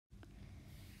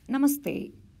నమస్తే.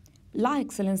 లా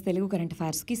excellence Telugu current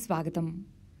అఫైర్స్కి స్వాగతం.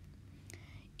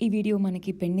 ఈ వీడియో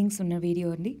మనకి పెండింగ్స్ ఉన్న వీడియో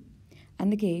అండి,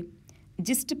 అందుకే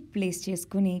జస్ట్ ప్లేస్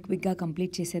చేసుకుని క్విక్గా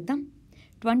కంప్లీట్ చేసేద్దాం.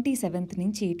 27th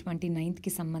నుంచి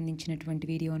 29th సంబంధించినటువంటి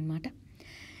వీడియో అనమాట.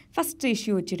 ఫస్ట్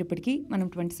ఇష్యూ వచ్చేటప్పటికి మనం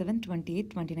 27, 28,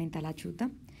 29 అలా చూద్దాం.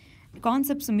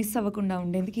 కాన్సెప్ట్స్ మిస్ అవ్వకుండా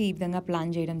ఉండేందుకు ఈ విధంగా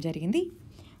ప్లాన్ చేయడం జరిగింది.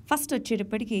 ఫస్ట్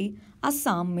వచ్చేటప్పటికి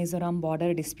అస్సాం మిజోరాం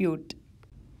బార్డర్ డిస్ప్యూట్.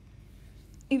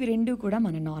 ఇవి రెండు కూడా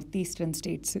మన నార్త్ ఈస్టర్న్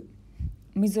స్టేట్స్.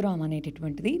 మిజోరాం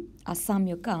అనేటటువంటిది అస్సాం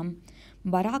యొక్క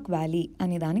బరాక్ వ్యాలీ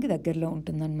అనే దానికి దగ్గరలో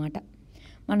ఉంటుందన్నమాట.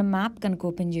 మనం మ్యాప్ కనుక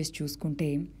ఓపెన్ చేసి చూసుకుంటే,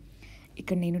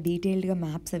 ఇక్కడ నేను డీటెయిల్డ్గా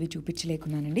మ్యాప్స్ అవి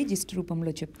చూపించలేకున్నానండి, జిస్ట్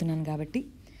రూపంలో చెప్తున్నాను కాబట్టి.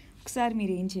 ఒకసారి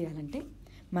మీరు ఏం చేయాలంటే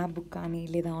మ్యాప్ బుక్ కానీ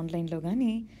లేదా ఆన్లైన్లో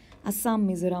కానీ అస్సాం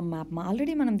మిజోరాం మ్యాప్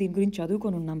ఆల్రెడీ మనం దీని గురించి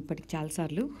చదువుకొని ఉన్నాం ఇప్పటికి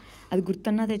చాలాసార్లు. అది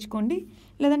గుర్తన్నా తెచ్చుకోండి,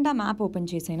 లేదంటే ఆ మ్యాప్ ఓపెన్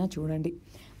చేసైనా చూడండి.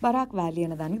 బరాక్ వ్యాలీ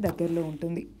అనే దానికి దగ్గరలో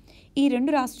ఉంటుంది. ఈ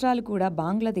రెండు రాష్ట్రాలు కూడా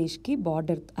బంగ్లాదేశ్కి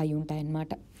బార్డర్ అయి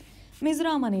ఉంటాయన్నమాట.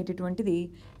 మిజోరాం అనేటటువంటిది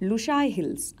లుషాయ్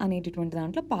హిల్స్ అనేటటువంటి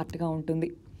దాంట్లో పార్ట్గా ఉంటుంది.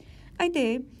 అయితే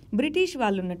బ్రిటిష్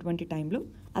వాళ్ళు ఉన్నటువంటి టైంలో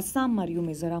అస్సాం మరియు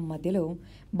మిజోరాం మధ్యలో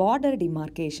బార్డర్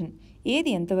డిమార్కేషన్,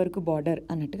 ఏది ఎంతవరకు బార్డర్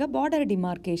అన్నట్టుగా బార్డర్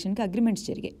డిమార్కేషన్కి అగ్రిమెంట్స్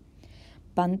జరిగాయి.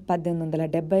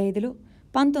 1875లో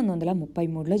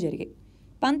 1933లో జరిగాయి.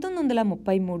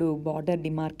 1933 బార్డర్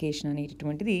డిమార్కేషన్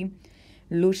అనేటటువంటిది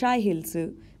లుషాయ్ హిల్స్,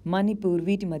 మణిపూర్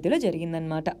వీటి మధ్యలో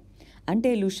జరిగిందనమాట. అంటే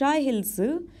లుషాయ్ హిల్స్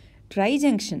ట్రై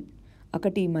జంక్షన్,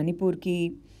 ఒకటి మణిపూర్కి,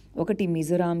 ఒకటి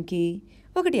మిజోరాంకి,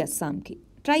 ఒకటి అస్సాంకి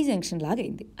ట్రై జంక్షన్ లాగా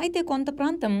అయింది. అయితే కొంత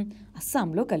ప్రాంతం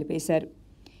అస్సాంలో కలిపేశారు.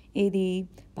 ఇది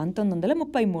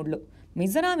 1933లో.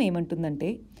 మిజోరాం ఏమంటుందంటే,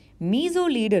 మీజో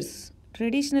లీడర్స్,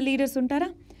 ట్రెడిషనల్ లీడర్స్ ఉంటారా,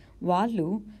 వాళ్ళు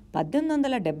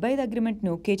 1870 అగ్రిమెంట్ని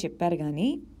ఓకే చెప్పారు, కానీ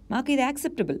మాకు ఇది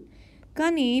యాక్సెప్టబుల్,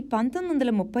 కానీ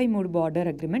 1933 బార్డర్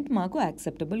అగ్రిమెంట్ మాకు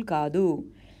యాక్సెప్టబుల్ కాదు,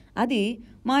 అది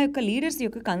మా యొక్క లీడర్స్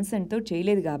యొక్క కన్సెంట్తో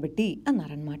చేయలేదు కాబట్టి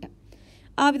అన్నారనమాట.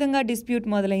 ఆ విధంగా డిస్ప్యూట్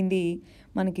మొదలైంది.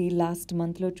 మనకి లాస్ట్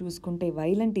మంత్లో చూసుకుంటే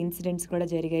వైలెంట్ ఇన్సిడెంట్స్ కూడా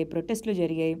జరిగాయి, ప్రొటెస్ట్లు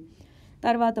జరిగాయి.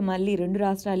 తర్వాత మళ్ళీ రెండు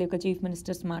రాష్ట్రాల యొక్క చీఫ్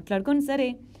మినిస్టర్స్ మాట్లాడుకొని సరే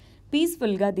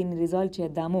పీస్ఫుల్గా దీన్ని రిజాల్వ్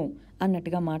చేద్దాము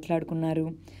అన్నట్టుగా మాట్లాడుకున్నారు.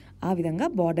 ఆ విధంగా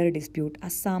బార్డర్ డిస్ప్యూట్,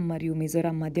 అస్సాం మరియు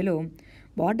మిజోరాం మధ్యలో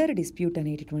బార్డర్ డిస్ప్యూట్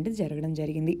అనేటటువంటిది జరగడం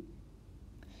జరిగింది.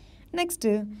 నెక్స్ట్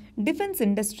డిఫెన్స్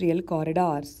ఇండస్ట్రియల్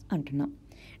కారిడార్స్ అంటున్నాం.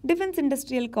 డిఫెన్స్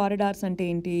ఇండస్ట్రియల్ కారిడార్స్ అంటే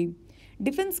ఏంటి?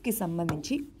 డిఫెన్స్కి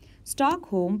సంబంధించి stock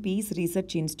home piece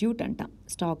research institute అంటాం.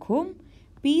 Stock home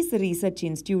piece research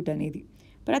institute అనేది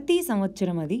ప్రతి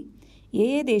సంవత్సరం అది ఏ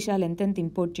ఏ దేశాలు ఎంతెంత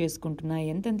ఇంపోర్ట్ చేసుకుంటున్నాయి,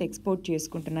 ఎంతెంత ఎక్స్పోర్ట్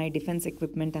చేసుకుంటున్నాయి డిఫెన్స్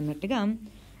ఎక్విప్మెంట్ అన్నట్టుగా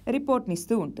రిపోర్ట్ని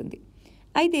ఇస్తూ ఉంటుంది.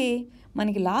 అయితే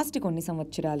మనకి లాస్ట్ కొన్ని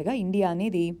సంవత్సరాలుగా ఇండియా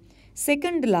అనేది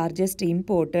సెకండ్ లార్జెస్ట్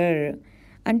ఇంపోర్టర్,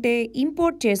 అంటే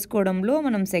ఇంపోర్ట్ చేసుకోవడంలో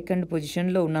మనం సెకండ్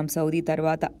పొజిషన్లో ఉన్నాం సౌదీ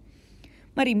తర్వాత.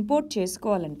 మరి ఇంపోర్ట్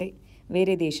చేసుకోవాలంటే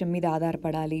వేరే దేశం మీద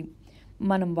ఆధారపడాలి,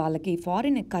 మనం వాళ్ళకి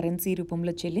ఫారిన్ కరెన్సీ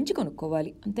రూపంలో చెల్లించి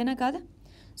కొనుక్కోవాలి, అంతేనా కాదా?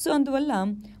 సో అందువల్ల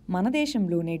మన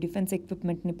దేశంలోనే డిఫెన్స్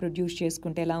ఎక్విప్మెంట్ని ప్రొడ్యూస్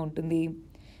చేసుకుంటే ఎలా ఉంటుంది?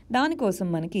 దానికోసం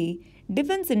మనకి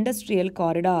డిఫెన్స్ ఇండస్ట్రియల్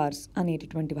కారిడార్స్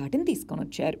అనేటటువంటి వాటిని తీసుకొని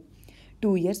వచ్చారు.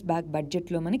 2 years బ్యాక్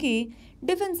బడ్జెట్లో మనకి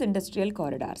డిఫెన్స్ ఇండస్ట్రియల్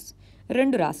కారిడార్స్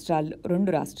రెండు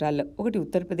రాష్ట్రాల్లో, ఒకటి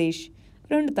ఉత్తరప్రదేశ్,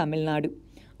 2 తమిళనాడు.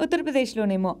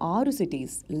 ఉత్తరప్రదేశ్లోనేమో 6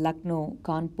 సిటీస్, లక్నో,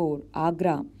 కాన్పూర్,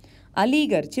 ఆగ్రా,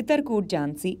 అలీగర్, చిత్తర్కూట్,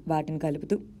 ఝాన్సీ వాటిని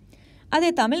కలుపుతూ. అదే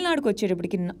తమిళనాడుకు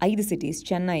వచ్చేటప్పటికి 5 సిటీస్,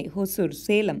 చెన్నై, హొసూర్,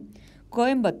 సేలం,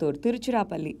 కోయంబత్తూర్,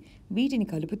 తిరుచిరాపల్లి వీటిని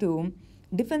కలుపుతూ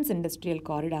డిఫెన్స్ ఇండస్ట్రియల్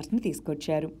కారిడార్స్ని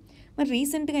తీసుకొచ్చారు. మరి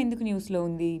రీసెంట్గా ఎందుకు న్యూస్లో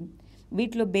ఉంది?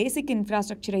 వీటిలో బేసిక్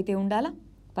ఇన్ఫ్రాస్ట్రక్చర్ అయితే ఉండాలా,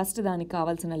 ఫస్ట్ దానికి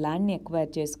కావాల్సిన ల్యాండ్ని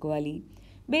ఎక్వైర్ చేసుకోవాలి.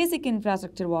 Basic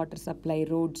infrastructure, water supply,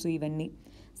 roads, ఇవన్నీ.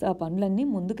 సో ఆ పనులన్నీ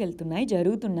ముందుకెళ్తున్నాయి,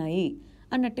 జరుగుతున్నాయి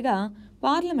అన్నట్టుగా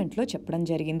పార్లమెంట్లో చెప్పడం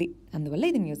జరిగింది. అందువల్ల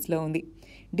ఇది న్యూస్లో ఉంది.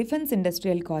 డిఫెన్స్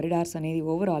ఇండస్ట్రియల్ కారిడార్స్ అనేది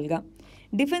ఓవరాల్గా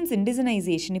డిఫెన్స్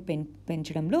ఇండిజినైజేషన్ని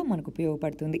పెంచడంలో మనకు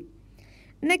ఉపయోగపడుతుంది.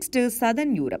 నెక్స్ట్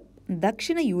సదర్న్ యూరప్,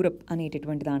 దక్షిణ యూరప్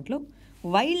అనేటటువంటి దాంట్లో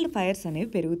వైల్డ్ ఫైర్స్ అనేవి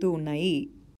పెరుగుతూ ఉన్నాయి.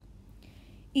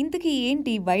 ఇంతకీ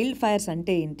ఏంటి వైల్డ్ ఫైర్స్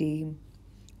అంటే ఏంటి?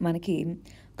 మనకి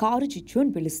కారు చిచ్చు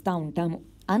అని పిలుస్తూ ఉంటాము.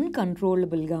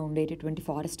 అన్కంట్రోలబుల్గా ఉండేటటువంటి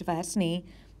ఫారెస్ట్ ఫైర్స్ని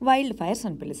వైల్డ్ ఫైర్స్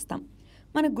అని పిలుస్తాం.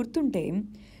 మనకు గుర్తుంటే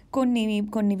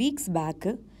కొన్ని weeks back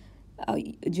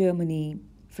Germany,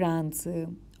 France,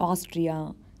 Austria,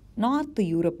 north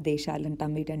Europe దేశాలు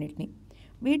అంటాం వీటన్నిటిని,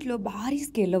 వీటిలో భారీ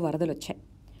స్కేల్లో వరదలు వచ్చాయి.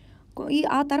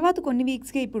 ఆ తర్వాత కొన్ని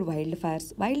వీక్స్కే ఇప్పుడు వైల్డ్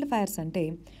ఫైర్స్ అంటే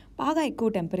బాగా ఎక్కువ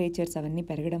టెంపరేచర్స్ అవన్నీ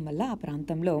పెరగడం వల్ల ఆ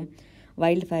ప్రాంతంలో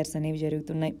వైల్డ్ ఫైర్స్ అనేవి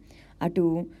జరుగుతున్నాయి. అటు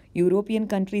యూరోపియన్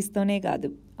కంట్రీస్తోనే కాదు,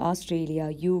 ఆస్ట్రేలియా,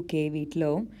 యూకే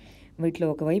వీటిలో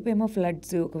ఒకవైపు ఏమో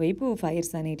ఫ్లడ్స్, ఒకవైపు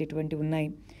ఫైర్స్ అనేటటువంటి ఉన్నాయి.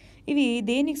 ఇవి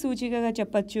దేనికి సూచికగా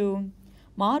చెప్పచ్చు?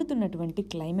 మారుతున్నటువంటి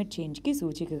క్లైమేట్ చేంజ్కి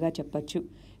సూచికగా చెప్పచ్చు.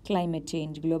 క్లైమేట్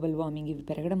చేంజ్, గ్లోబల్ వార్మింగ్ ఇవి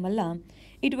పెరగడం వల్ల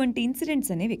ఇటువంటి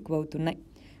ఇన్సిడెంట్స్ అనేవి ఎక్కువ అవుతున్నాయి.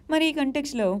 మరి ఈ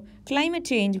కంటెక్స్లో climate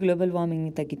change, global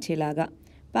వార్మింగ్ని తగ్గించేలాగా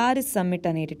Paris summit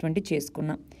అనేటటువంటి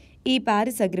చేసుకున్నాం. ఈ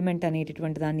ప్యారిస్ అగ్రిమెంట్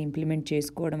అనేటటువంటి దాన్ని ఇంప్లిమెంట్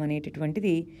చేసుకోవడం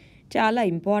అనేటటువంటిది చాలా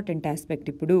ఇంపార్టెంట్ ఆస్పెక్ట్.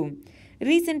 ఇప్పుడు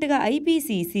రీసెంట్గా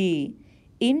IPCC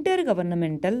inter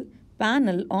governmental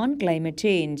panel on climate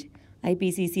change,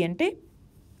 IPCC అంటే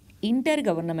inter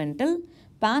governmental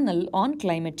panel on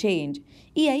climate change,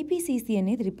 ఈ ఐపీసీసీ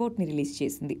అనేది రిపోర్ట్ని రిలీజ్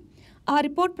చేసింది. ఆ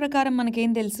రిపోర్ట్ ప్రకారం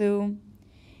మనకేం తెలుసు,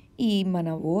 ఈ మన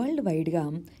వరల్డ్ వైడ్గా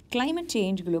climate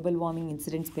change, global warming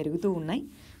incidents పెరుగుతూ ఉన్నాయి.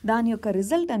 దాని యొక్క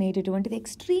రిజల్ట్ అనేటటువంటిది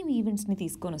ఎక్స్ట్రీమ్ ఈవెంట్స్ని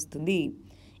తీసుకొని వస్తుంది.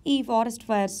 ఈ ఫారెస్ట్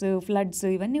ఫైర్స్, ఫ్లడ్స్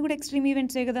ఇవన్నీ కూడా ఎక్స్ట్రీమ్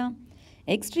ఈవెంట్సే కదా.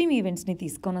 ఎక్స్ట్రీమ్ ఈవెంట్స్ని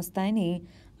తీసుకొని వస్తాయని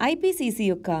ఐపీసీసీ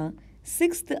యొక్క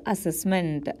 6th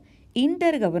assessment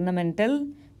inter governmental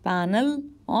panel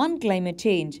on climate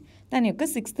change దాని యొక్క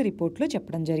 6th రిపోర్ట్లో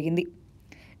చెప్పడం జరిగింది.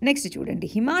 నెక్స్ట్ చూడండి,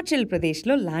 హిమాచల్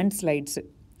ప్రదేశ్లో ల్యాండ్ స్లైడ్స్.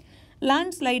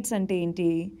 ల్యాండ్ స్లైడ్స్ అంటే ఏంటి?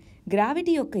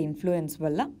 గ్రావిటీ యొక్క ఇన్ఫ్లుయెన్స్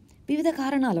వల్ల, వివిధ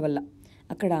కారణాల వల్ల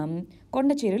అక్కడ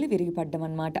కొండ చర్యలు విరిగిపడ్డం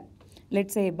అన్నమాట.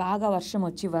 లెట్సే బాగా వర్షం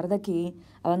వచ్చి వరదకి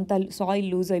అవంతా సాయిల్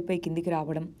లూజ్ అయిపోయి కిందికి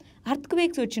రావడం,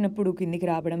 అర్త్క్వేక్స్ వచ్చినప్పుడు కిందికి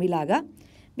రావడం, ఇలాగా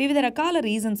వివిధ రకాల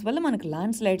రీజన్స్ వల్ల మనకు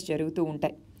ల్యాండ్ స్లైడ్స్ జరుగుతూ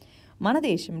ఉంటాయి. మన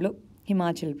దేశంలో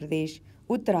హిమాచల్ ప్రదేశ్,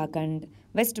 ఉత్తరాఖండ్,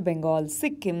 వెస్ట్ బెంగాల్,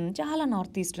 సిక్కిం, చాలా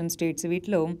నార్త్ ఈస్టర్న్ స్టేట్స్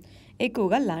వీటిలో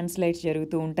ఎక్కువగా ల్యాండ్ స్లైడ్స్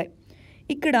జరుగుతూ ఉంటాయి.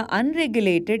 ఇక్కడ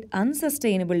అన్రెగ్యులేటెడ్,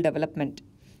 అన్సస్టైనబుల్ డెవలప్మెంట్,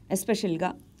 ఎస్పెషల్గా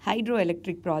hydro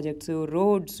electric projects,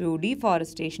 roads,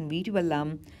 deforestation వీటి వల్ల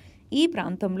ఈ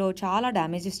ప్రాంతంలో చాలా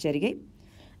డ్యామేజెస్ జరిగాయి.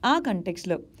 ఆ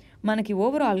కంటెక్స్లో మనకి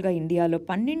ఓవరాల్గా ఇండియాలో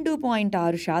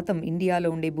 12.6% ఇండియాలో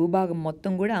ఉండే భూభాగం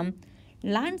మొత్తం కూడా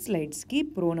ల్యాండ్ స్లైడ్స్కి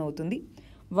ప్రోన్ అవుతుంది.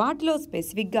 వాటిలో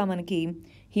స్పెసిఫిక్గా మనకి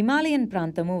హిమాలయన్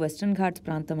ప్రాంతము, వెస్ట్రన్ ఘాట్స్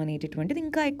ప్రాంతం అనేటటువంటిది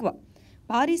ఇంకా ఎక్కువ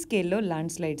భారీ స్కేల్లో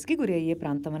ల్యాండ్ స్లైడ్స్కి గురి అయ్యే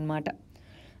ప్రాంతం అన్నమాట.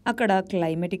 అక్కడ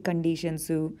క్లైమేటిక్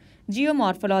కండిషన్స్,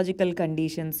 జియోమార్ఫలాజికల్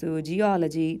కండిషన్స్,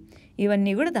 జియాలజీ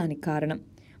ఇవన్నీ కూడా దానికి కారణం.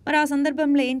 మరి ఆ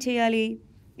సందర్భంలో ఏం చేయాలి?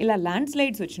 ఇలా ల్యాండ్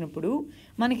స్లైడ్స్ వచ్చినప్పుడు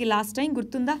మనకి లాస్ట్ టైం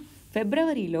గుర్తుందా,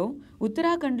 ఫిబ్రవరిలో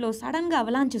ఉత్తరాఖండ్లో సడన్గా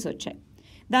అవలాంచెస్ వచ్చాయి.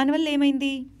 దానివల్ల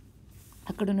ఏమైంది?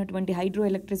 అక్కడ ఉన్నటువంటి హైడ్రో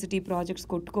ఎలక్ట్రిసిటీ ప్రాజెక్ట్స్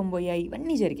కొట్టుకొనిపోయాయి,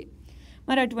 ఇవన్నీ జరిగాయి.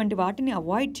 మరి అటువంటి వాటిని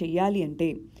అవాయిడ్ చేయాలి అంటే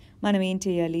మనం ఏం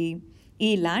చేయాలి? ఈ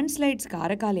ల్యాండ్ స్లైడ్స్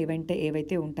కారకాలు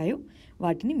ఏవైతే ఉంటాయో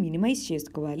వాటిని మినిమైజ్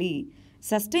చేసుకోవాలి.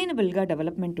 సస్టైనబుల్గా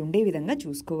డెవలప్మెంట్ ఉండే విధంగా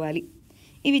చూసుకోవాలి.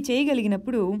 ఇవి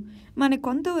చేయగలిగినప్పుడు మనకు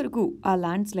కొంతవరకు ఆ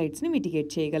ల్యాండ్ స్లైడ్స్ని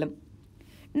మిటిగేట్ చేయగలం.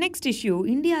 నెక్స్ట్ ఇష్యూ,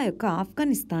 ఇండియా యొక్క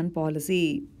ఆఫ్ఘనిస్తాన్ పాలసీ.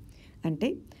 అంటే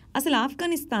అసలు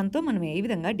ఆఫ్ఘనిస్తాన్తో మనం ఏ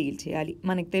విధంగా డీల్ చేయాలి?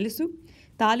 మనకు తెలుసు,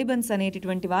 తాలిబన్స్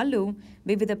అనేటటువంటి వాళ్ళు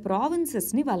వివిధ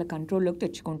ప్రావిన్సెస్ని వాళ్ళ కంట్రోల్లోకి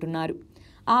తెచ్చుకుంటున్నారు.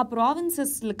 ఆ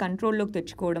ప్రావిన్సెస్ కంట్రోల్లోకి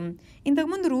తెచ్చుకోవడం,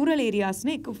 ఇంతకుముందు రూరల్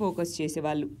ఏరియాస్ని ఎక్కువ ఫోకస్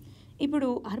చేసేవాళ్ళు. ఇప్పుడు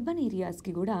అర్బన్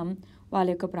ఏరియాస్కి కూడా వాళ్ళ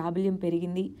యొక్క ప్రాబల్యం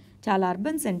పెరిగింది. చాలా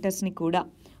అర్బన్ సెంటర్స్ని కూడా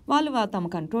వాళ్ళు తమ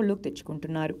కంట్రోల్లోకి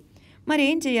తెచ్చుకుంటున్నారు. మరి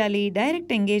ఏం చేయాలి?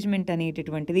 డైరెక్ట్ ఎంగేజ్మెంట్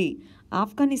అనేటటువంటిది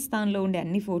ఆఫ్ఘనిస్తాన్లో ఉండే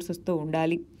అన్ని ఫోర్సెస్తో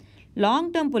ఉండాలి.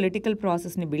 లాంగ్ టర్మ్ పొలిటికల్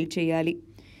ప్రాసెస్ని బిల్డ్ చేయాలి.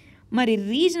 మరి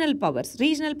రీజనల్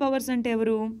పవర్స్ అంటే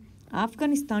ఎవరు?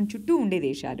 ఆఫ్ఘనిస్తాన్ చుట్టూ ఉండే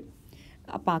దేశాలు,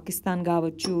 పాకిస్తాన్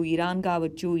కావచ్చు, ఇరాన్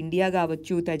కావచ్చు, ఇండియా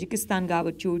కావచ్చు, తజికిస్తాన్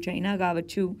కావచ్చు, చైనా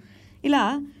కావచ్చు, ఇలా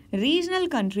రీజనల్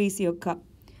కంట్రీస్ యొక్క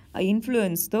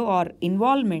ఇన్ఫ్లుయెన్స్తో ఆర్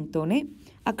ఇన్వాల్వ్మెంట్తోనే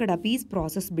అక్కడ పీస్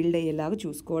ప్రాసెస్ బిల్డ్ అయ్యేలాగా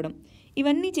చూసుకోవడం.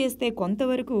 ఇవన్నీ చేస్తే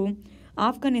కొంతవరకు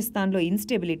ఆఫ్ఘనిస్తాన్లో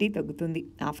ఇన్స్టెబిలిటీ తగ్గుతుంది.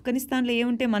 ఆఫ్ఘనిస్తాన్లో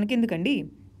ఏముంటే మనకెందుకండి?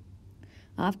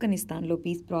 ఆఫ్ఘనిస్తాన్లో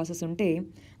పీస్ ప్రాసెస్ ఉంటే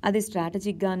అది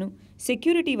స్ట్రాటజిక్గాను,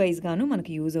 సెక్యూరిటీ వైజ్గాను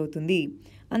మనకు యూజ్ అవుతుంది.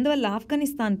 అందువల్ల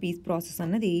ఆఫ్ఘనిస్తాన్ పీస్ ప్రాసెస్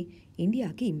అన్నది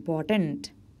ఇండియాకి important.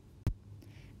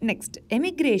 Next,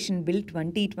 emigration bill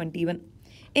 2021.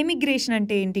 Emigration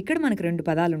అంటే ఏంటి? ఇక్కడ మనకు 2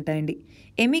 పదాలు ఉంటాయండి,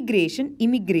 ఎమిగ్రేషన్,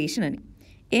 ఇమిగ్రేషన్ అని.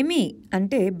 ఎమి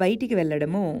అంటే బయటికి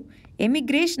వెళ్ళడము,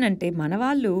 ఎమిగ్రేషన్ అంటే మన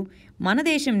వాళ్ళు మన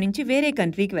దేశం నుంచి వేరే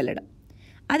కంట్రీకి వెళ్ళడం.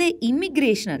 అదే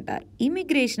ఇమిగ్రేషన్ అంటారు.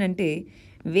 ఇమిగ్రేషన్ అంటే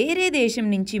వేరే దేశం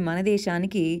నుంచి మన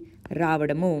దేశానికి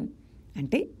రావడము.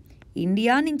 అంటే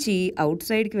ఇండియా నుంచి అవుట్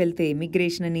సైడ్కి వెళ్తే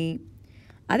ఇమిగ్రేషన్ అని,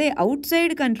 అదే అవుట్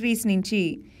సైడ్ కంట్రీస్ నుంచి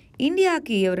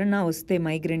ఇండియాకి ఎవరన్నా వస్తే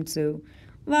మైగ్రెంట్స్,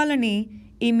 వాళ్ళని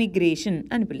ఇమిగ్రేషన్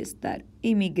అని పిలుస్తారు.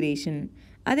 ఇమిగ్రేషన్.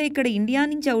 అదే ఇక్కడ ఇండియా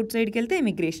నుంచి అవుట్ సైడ్కి వెళ్తే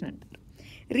ఇమిగ్రేషన్ అంటారు.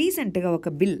 రీసెంట్గా ఒక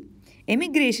బిల్,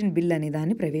 ఎమిగ్రేషన్ బిల్ అనే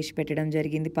దాన్ని ప్రవేశపెట్టడం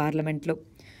జరిగింది పార్లమెంట్లో.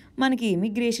 మనకి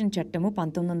ఇమిగ్రేషన్ చట్టము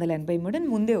 1983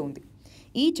 ముందే ఉంది.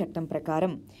 ఈ చట్టం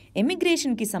ప్రకారం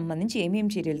ఎమిగ్రేషన్కి సంబంధించి ఏమేం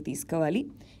చర్యలు తీసుకోవాలి,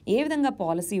 ఏ విధంగా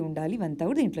పాలసీ ఉండాలి, ఇవంతా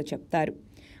కూడా దీంట్లో చెప్తారు.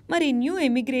 మరి న్యూ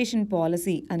ఎమిగ్రేషన్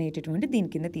పాలసీ అనేటటువంటి దీని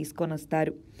కింద తీసుకొని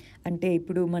వస్తారు. అంటే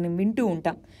ఇప్పుడు మనం వింటూ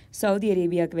ఉంటాం, సౌదీ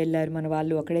అరేబియాకి వెళ్ళారు మన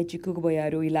వాళ్ళు, అక్కడే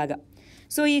చిక్కుకుపోయారు ఇలాగా.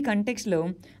 సో ఈ కంటెక్స్లో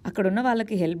అక్కడున్న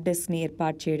వాళ్ళకి హెల్ప్ డెస్క్ని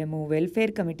ఏర్పాటు చేయడము,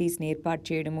 వెల్ఫేర్ కమిటీస్ని ఏర్పాటు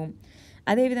చేయడము,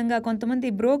 అదేవిధంగా కొంతమంది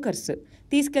బ్రోకర్స్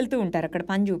తీసుకెళ్తూ ఉంటారు అక్కడ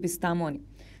పని చూపిస్తాము అని.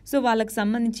 సో వాళ్ళకి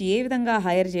సంబంధించి ఏ విధంగా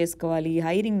హైర్ చేసుకోవాలి,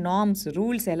 హైరింగ్ నార్మ్స్,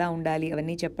 రూల్స్ ఎలా ఉండాలి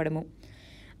అవన్నీ చెప్పడము.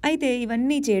 అయితే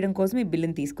ఇవన్నీ చేయడం కోసం ఈ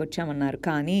బిల్లుని తీసుకొచ్చామన్నారు.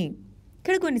 కానీ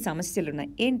ఇక్కడ కొన్ని సమస్యలు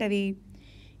ఉన్నాయి. ఏంటవి?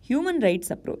 హ్యూమన్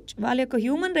రైట్స్ అప్రోచ్, వాళ్ళ యొక్క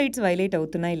హ్యూమన్ రైట్స్ వైలేట్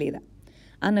అవుతున్నాయి లేదా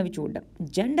అన్నవి చూడడం.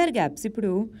 జెండర్ గ్యాప్స్,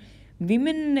 ఇప్పుడు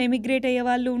విమెన్ ఎమిగ్రేట్ అయ్యే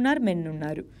వాళ్ళు ఉన్నారు, మెన్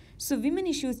ఉన్నారు. సో విమెన్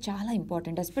ఇష్యూస్ చాలా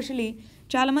ఇంపార్టెంట్. ఎస్పెషలీ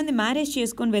చాలామంది మ్యారేజ్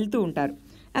చేసుకొని వెళ్తూ ఉంటారు.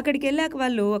 అక్కడికి వెళ్ళాక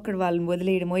అక్కడ వాళ్ళని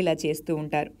వదిలేయడమో ఇలా చేస్తూ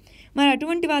ఉంటారు. మరి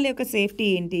అటువంటి వాళ్ళ యొక్క సేఫ్టీ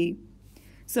ఏంటి?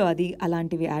 సో అది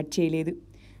అలాంటివి యాడ్ చేయలేదు.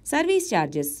 సర్వీస్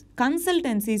ఛార్జెస్,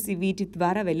 కన్సల్టెన్సీస్ వీటి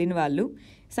ద్వారా వెళ్ళిన వాళ్ళు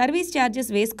సర్వీస్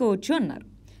ఛార్జెస్ వేసుకోవచ్చు అన్నారు.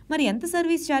 మరి ఎంత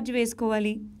సర్వీస్ ఛార్జ్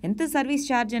వేసుకోవాలి, ఎంత సర్వీస్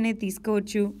ఛార్జ్ అనేది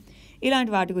తీసుకోవచ్చు,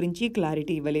 ఇలాంటి వాటి గురించి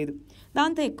క్లారిటీ ఇవ్వలేదు.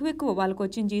 దాంతో ఎక్కువ వాళ్ళకు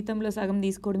వచ్చిన జీతంలో సగం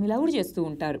తీసుకోవడం ఇలా కూడా చేస్తూ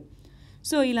ఉంటారు.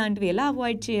 సో ఇలాంటివి ఎలా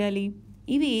అవాయిడ్ చేయాలి,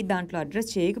 ఇవి దాంట్లో అడ్రస్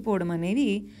చేయకపోవడం అనేవి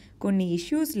కొన్ని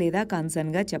ఇష్యూస్ లేదా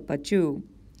కన్సర్న్గా చెప్పచ్చు.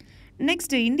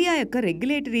 నెక్స్ట్, ఇండియా యొక్క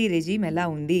రెగ్యులేటరీ రెజీమ్ ఎలా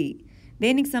ఉంది,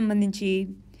 దేనికి సంబంధించి?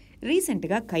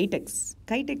 రీసెంట్గా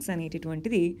కైటెక్స్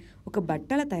అనేటటువంటిది ఒక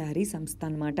బట్టల తయారీ సంస్థ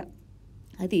అన్నమాట.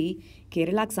 అది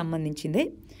కేరళకు సంబంధించిందే.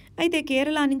 అయితే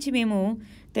కేరళ నుంచి మేము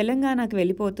తెలంగాణకు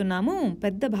వెళ్ళిపోతున్నాము,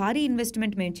 పెద్ద భారీ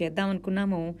ఇన్వెస్ట్మెంట్ మేము చేద్దాం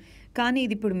అనుకున్నాము, కానీ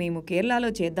ఇది ఇప్పుడు మేము కేరళలో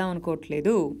చేద్దాం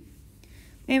అనుకోవట్లేదు,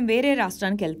 మేము వేరే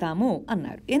రాష్ట్రానికి వెళ్తాము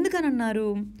అన్నారు. ఎందుకని అన్నారు?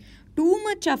 టూ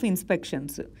మచ్ ఆఫ్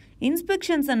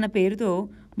ఇన్స్పెక్షన్స్ అన్న పేరుతో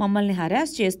మమ్మల్ని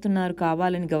హరాస్ చేస్తున్నారు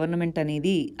కావాలని గవర్నమెంట్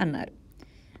అనేది అన్నారు.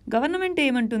 గవర్నమెంట్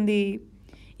ఏమంటుంది?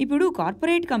 ఇప్పుడు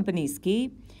కార్పొరేట్ కంపెనీస్కి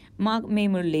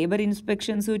మేము లేబర్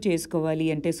ఇన్స్పెక్షన్స్ చేసుకోవాలి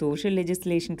అంటే సోషల్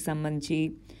లెజిస్లేషన్కి సంబంధించి,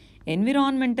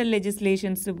 ఎన్విరాన్మెంటల్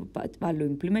లెజిస్లేషన్స్ వాళ్ళు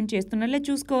ఇంప్లిమెంట్ చేస్తున్నట్లే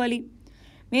చూసుకోవాలి.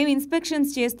 మేము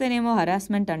ఇన్స్పెక్షన్స్ చేస్తేనేమో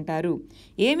హరాస్మెంట్ అంటారు,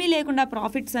 ఏమీ లేకుండా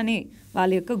ప్రాఫిట్స్ అనే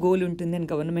వాళ్ళ యొక్క గోల్ ఉంటుందని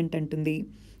గవర్నమెంట్ అంటుంది.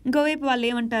 ఇంకోవైపు వాళ్ళు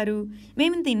ఏమంటారు?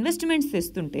 మేము ఇంత ఇన్వెస్ట్మెంట్స్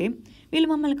తెస్తుంటే వీళ్ళు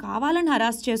మమ్మల్ని కావాలని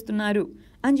హరాస్ చేస్తున్నారు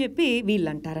అని చెప్పి వీళ్ళు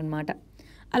అంటారనమాట.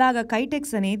 అలాగా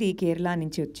కైటెక్స్ అనేది కేరళ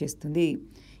నుంచి వచ్చేస్తుంది.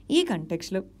 ఈ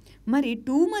కంటెక్స్లో మరి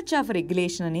టూ మచ్ ఆఫ్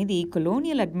రెగ్యులేషన్ అనేది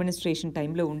కొలోనియల్ అడ్మినిస్ట్రేషన్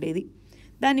టైంలో ఉండేది.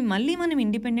 దాన్ని మళ్ళీ మనం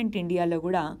ఇండిపెండెంట్ ఇండియాలో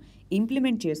కూడా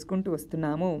ఇంప్లిమెంట్ చేసుకుంటూ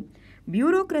వస్తున్నాము.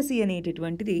 బ్యూరోక్రసీ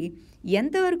అనేటటువంటిది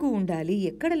ఎంతవరకు ఉండాలి,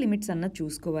 ఎక్కడ లిమిట్స్ అన్నది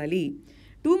చూసుకోవాలి.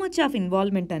 టూ మచ్ ఆఫ్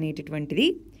ఇన్వాల్వ్మెంట్ అనేటటువంటిది,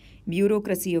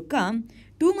 బ్యూరోక్రసీ యొక్క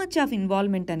టూ మచ్ ఆఫ్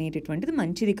ఇన్వాల్వ్మెంట్ అనేటటువంటిది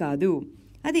మంచిది కాదు,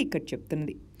 అది ఇక్కడ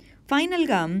చెప్తున్నది.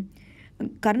 ఫైనల్గా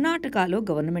కర్ణాటకలో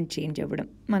గవర్నమెంట్ చేంజ్ అవ్వడం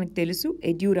మనకు తెలుసు.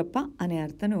 యడ్యూరప్ప అనే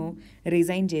అతను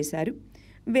రిజైన్ చేశారు,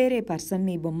 వేరే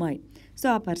పర్సన్ని బొమ్మాయి. సో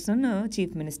ఆ పర్సన్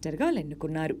చీఫ్ మినిస్టర్గా వాళ్ళు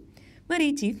ఎన్నుకున్నారు. మరి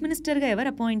చీఫ్ మినిస్టర్గా ఎవరు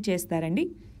అపాయింట్ చేస్తారండి?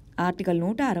 ఆర్టికల్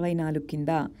 164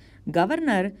 కింద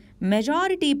గవర్నర్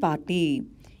మెజారిటీ పార్టీ,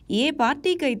 ఏ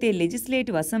పార్టీకి అయితే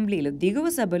లెజిస్లేటివ్ అసెంబ్లీలో దిగువ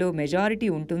సభలో మెజారిటీ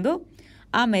ఉంటుందో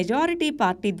ఆ మెజారిటీ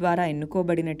పార్టీ ద్వారా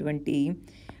ఎన్నుకోబడినటువంటి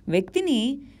వ్యక్తిని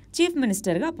చీఫ్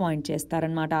మినిస్టర్గా అపాయింట్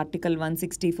చేస్తారన్నమాట ఆర్టికల్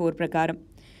 164 ప్రకారం.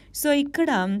 సో ఇక్కడ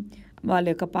వాళ్ళ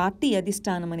యొక్క పార్టీ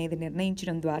అధిష్టానం అనేది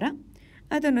నిర్ణయించడం ద్వారా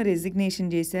అతను రెసిగ్నేషన్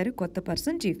చేశారు, కొత్త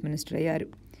పర్సన్ చీఫ్ మినిస్టర్ అయ్యారు.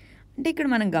 అంటే ఇక్కడ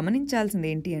మనం గమనించాల్సింది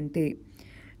ఏంటి అంటే,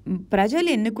 ప్రజలు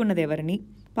ఎన్నుకున్నది ఎవరిని,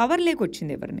 పవర్లోకి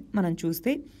వచ్చింది ఎవరిని మనం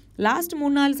చూస్తే లాస్ట్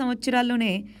 3-4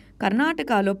 సంవత్సరాల్లోనే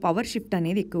కర్ణాటకలో పవర్ షిఫ్ట్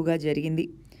అనేది ఎక్కువగా జరిగింది.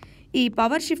 ఈ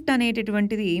పవర్ షిఫ్ట్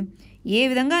అనేటటువంటిది ఏ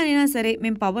విధంగా అయినా సరే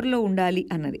మేము పవర్లో ఉండాలి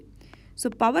అన్నది. So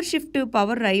power shift,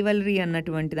 power rivalry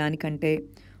అన్నటువంటి దానికంటే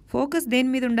ఫోకస్ దేని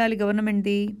మీద ఉండాలి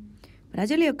గవర్నమెంట్ది?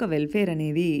 ప్రజల యొక్క వెల్ఫేర్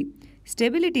అనేది,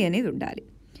 స్టెబిలిటీ అనేది ఉండాలి.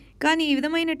 కానీ ఈ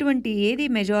విధమైనటువంటి ఏది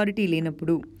మెజారిటీ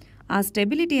లేనప్పుడు ఆ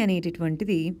స్టెబిలిటీ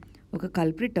అనేటటువంటిది ఒక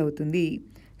కల్ప్రిట్ అవుతుంది.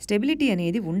 స్టెబిలిటీ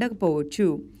అనేది ఉండకపోవచ్చు,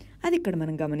 అది ఇక్కడ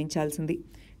మనం గమనించాల్సింది.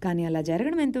 కానీ అలా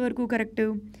జరగడం ఎంతవరకు కరెక్టు?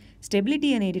 స్టెబిలిటీ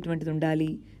అనేటటువంటిది ఉండాలి.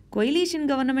 కొయిలీషన్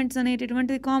గవర్నమెంట్స్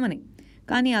అనేటటువంటిది కామనే,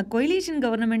 కానీ ఆ కొయిలీషన్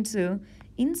గవర్నమెంట్స్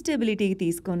ఇన్స్టెబిలిటీకి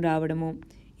తీసుకొని రావడము,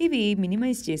 ఇవి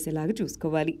మినిమైజ్ చేసేలాగా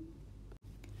చూసుకోవాలి.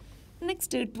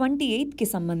 నెక్స్ట్ 28కి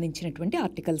సంబంధించినటువంటి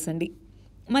ఆర్టికల్స్ అండి.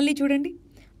 మళ్ళీ చూడండి,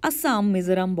 అస్సాం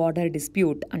మిజోరాం బార్డర్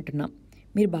డిస్ప్యూట్ అంటున్నాం.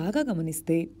 మీరు బాగా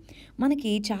గమనిస్తే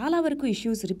మనకి చాలా వరకు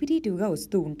ఇష్యూస్ రిపిటేటివ్గా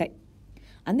వస్తూ ఉంటాయి.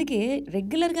 అందుకే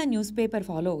రెగ్యులర్గా న్యూస్ పేపర్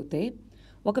ఫాలో అవుతే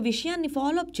ఒక విషయాన్ని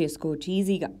ఫాలోఅప్ చేసుకోవచ్చు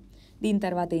ఈజీగా. దీని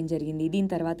తర్వాత ఏం జరిగింది, దీని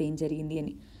తర్వాత ఏం జరిగింది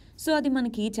అని. సో అది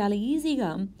మనకి చాలా ఈజీగా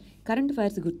కరెంట్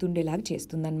అఫైర్స్ గుర్తుండేలాగా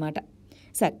చేస్తుందన్నమాట.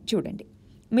 సరే చూడండి,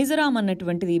 మిజోరాం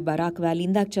అన్నటువంటిది బరాక్ వ్యాలీ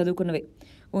ఇందాక చదువుకున్నవే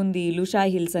ఉంది,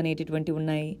 లుషాయ్ హిల్స్ అనేటటువంటి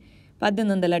ఉన్నాయి.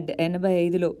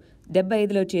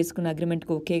 1875లో చేసుకున్న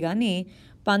అగ్రిమెంట్కి ఓకే, కానీ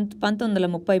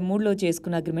 1933లో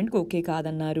చేసుకున్న అగ్రిమెంట్కి ఓకే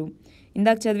కాదన్నారు.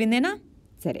 ఇందాక చదివిందేనా?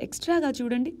 సరే ఎక్స్ట్రాగా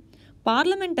చూడండి,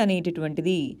 పార్లమెంట్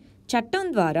అనేటటువంటిది చట్టం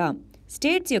ద్వారా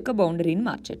స్టేట్స్ యొక్క బౌండరీని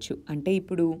మార్చచ్చు. అంటే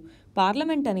ఇప్పుడు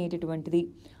పార్లమెంట్ అనేటటువంటిది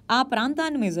ఆ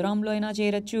ప్రాంతాన్ని మిజోరాంలో అయినా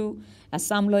చేరచ్చు,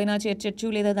 అస్సాంలో అయినా చేర్చచ్చు,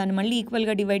 లేదా దాన్ని మళ్ళీ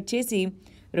ఈక్వల్గా డివైడ్ చేసి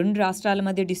 2 రాష్ట్రాల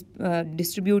మధ్య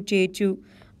డిస్ట్రిబ్యూట్ చేయొచ్చు.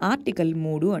 ఆర్టికల్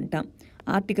 3 అంటాం.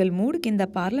 ఆర్టికల్ 3 కింద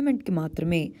పార్లమెంట్కి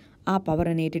మాత్రమే ఆ పవర్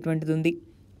అనేటటువంటిది ఉంది.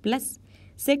 Plus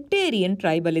sectarian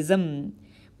tribalism.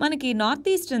 మనకి నార్త్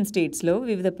ఈస్టర్న్ స్టేట్స్లో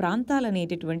వివిధ ప్రాంతాలు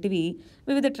అనేటటువంటివి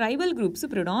వివిధ ట్రైబల్ గ్రూప్స్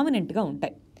ప్రిడామినెంట్గా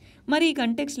ఉంటాయి. మరి ఈ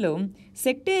కంటెక్స్లో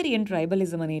సెక్టేరియన్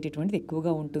ట్రైబలిజం అనేటటువంటిది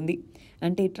ఎక్కువగా ఉంటుంది.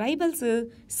 అంటే ట్రైబల్స్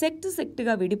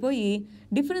సెక్ట్గా విడిపోయి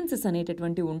డిఫరెన్సెస్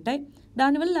అనేటటువంటివి ఉంటాయి.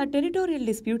 దానివల్ల టెరిటోరియల్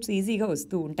డిస్ప్యూట్స్ ఈజీగా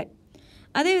వస్తూ ఉంటాయి.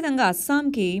 అదేవిధంగా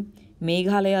అస్సాంకి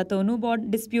మేఘాలయతోనూ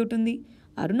డిస్ప్యూట్ ఉంది,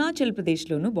 అరుణాచల్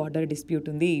ప్రదేశ్లోనూ బార్డర్ డిస్ప్యూట్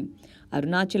ఉంది.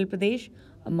 అరుణాచల్ ప్రదేశ్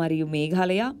మరియు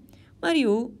మేఘాలయ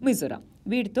మరియు మిజోరాం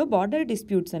వీటితో బార్డర్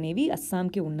డిస్ప్యూట్స్ అనేవి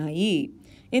అస్సాంకి ఉన్నాయి.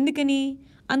 ఎందుకని?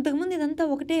 అంతకుముందు ఇదంతా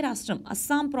ఒకటే రాష్ట్రం,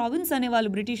 అస్సాం ప్రావిన్స్ అనేవాళ్ళు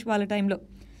బ్రిటిష్ వాళ్ళ టైంలో.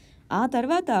 ఆ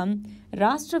తర్వాత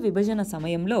రాష్ట్ర విభజన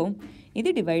సమయంలో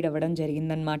ఇది డివైడ్ అవ్వడం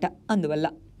జరిగిందనమాట. అందువల్ల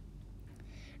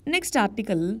next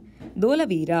article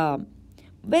Dholavira.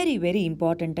 Very very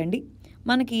important అండి.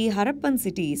 మనకి Harappan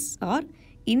cities are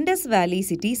Indus valley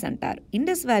cities అంటారు.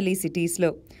 ఇండస్ వ్యాలీ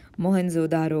సిటీస్లో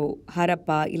మొహెంజోదారో, హరప్ప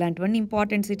ఇలాంటివన్నీ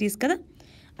ఇంపార్టెంట్ సిటీస్ కదా.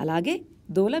 అలాగే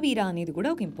ధోలవీరా అనేది కూడా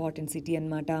ఒక ఇంపార్టెంట్ సిటీ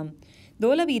అన్నమాట.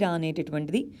 ధోలవీరా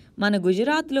అనేటటువంటిది మన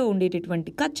గుజరాత్లో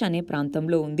ఉండేటటువంటి కచ్ అనే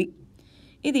ప్రాంతంలో ఉంది.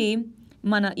 ఇది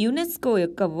మన యునెస్కో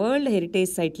యొక్క వరల్డ్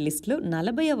హెరిటేజ్ సైట్ లిస్ట్లో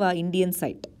 40వ ఇండియన్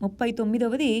సైట్,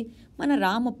 39వది మన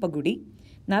రామప్ప గుడి,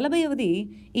 40వది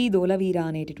ఈ ధోలవీరా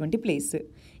అనేటటువంటి ప్లేస్.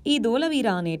 ఈ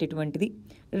ధోలవీరా అనేటటువంటిది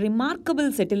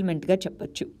రిమార్కబుల్ సెటిల్మెంట్గా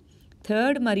చెప్పచ్చు.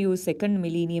 3rd మరియు 2nd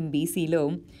మిలీనియం బీసీలో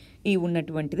ఈ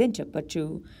ఉన్నటువంటిది అని చెప్పచ్చు.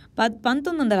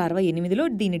 1968లో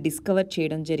దీన్ని డిస్కవర్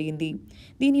చేయడం జరిగింది.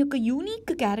 దీని యొక్క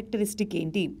యూనిక్ క్యారెక్టరిస్టిక్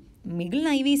ఏంటి? మిగిలిన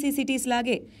ఐవీసీ సిటీస్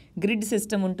లాగే గ్రిడ్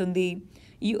సిస్టమ్ ఉంటుంది,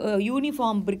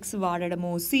 యూనిఫామ్ బ్రిక్స్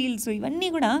వాడడము, సీల్స్, ఇవన్నీ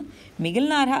కూడా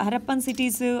మిగిలిన హరప్పన్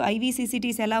సిటీస్, ఐవీసీ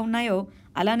సిటీస్ ఎలా ఉన్నాయో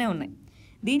అలానే ఉన్నాయి.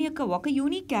 దీని యొక్క ఒక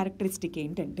యూనిక్ క్యారెక్టరిస్టిక్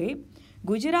ఏంటంటే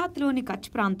గుజరాత్లోని కచ్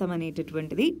ప్రాంతం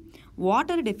అనేటటువంటిది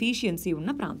వాటర్ డెఫిషియన్సీ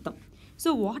ఉన్న ప్రాంతం. సో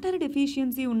వాటర్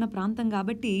డెఫిషియన్సీ ఉన్న ప్రాంతం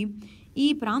కాబట్టి ఈ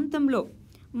ప్రాంతంలో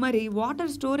మరి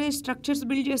వాటర్ స్టోరేజ్ స్ట్రక్చర్స్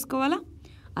బిల్డ్ చేసుకోవాలా,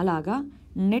 అలాగా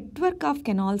నెట్వర్క్ ఆఫ్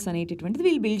కెనాల్స్ అనేటటువంటిది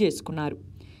వీళ్ళు బిల్డ్ చేసుకున్నారు.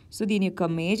 సో దీని యొక్క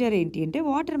మేజర్ ఏంటి అంటే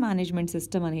వాటర్ మేనేజ్మెంట్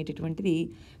సిస్టమ్ అనేటటువంటిది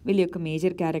వీళ్ళ యొక్క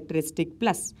major characteristic.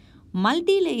 Plus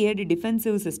multi layered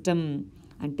defensive system,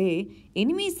 అంటే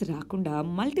ఎనిమీస్ రాకుండా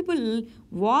మల్టిపుల్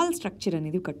వాల్ స్ట్రక్చర్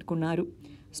అనేది కట్టుకున్నారు.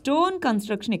 స్టోన్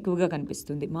కన్స్ట్రక్షన్ ఎక్కువగా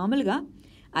కనిపిస్తుంది. మామూలుగా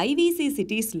ఐవీసీ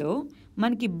సిటీస్లో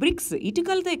మనకి బ్రిక్స్,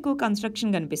 ఇటుకలతో ఎక్కువ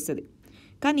కన్స్ట్రక్షన్ కనిపిస్తుంది.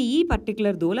 కానీ ఈ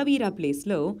పర్టికులర్ ధోలవీరా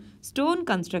ప్లేస్లో స్టోన్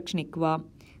కన్స్ట్రక్షన్ ఎక్కువ.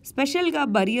 స్పెషల్గా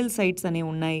బరియల్ సైట్స్ అనేవి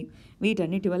ఉన్నాయి.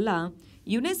 వీటన్నిటి వల్ల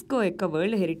యునెస్కో యొక్క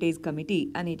వరల్డ్ హెరిటేజ్ కమిటీ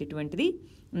అనేటటువంటిది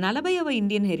 40వ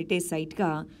ఇండియన్ హెరిటేజ్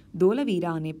సైట్గా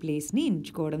ధోలవీరా అనే ప్లేస్ని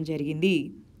ఎంచుకోవడం జరిగింది.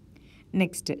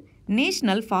 నెక్స్ట్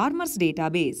నేషనల్ ఫార్మర్స్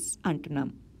డేటాబేస్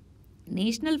అంటున్నాం.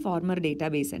 నేషనల్ ఫార్మర్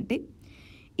డేటాబేస్ అంటే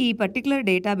ఈ పర్టికులర్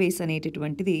డేటాబేస్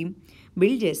అనేటటువంటిది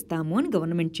బిల్డ్ చేస్తాము అని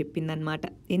గవర్నమెంట్ చెప్పిందనమాట.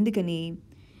 ఎందుకని?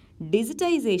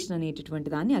 డిజిటైజేషన్ అనేటటువంటి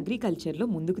దాన్ని అగ్రికల్చర్లో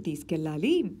ముందుకు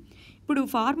తీసుకెళ్ళాలి. ఇప్పుడు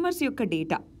ఫార్మర్స్ యొక్క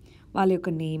డేటా, వాళ్ళ యొక్క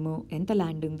నేము, ఎంత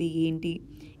ల్యాండ్ ఉంది, ఏంటి,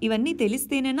 ఇవన్నీ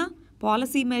తెలిస్తేనేనా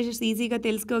పాలసీ మెజర్స్ ఈజీగా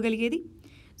తెలుసుకోగలిగేది.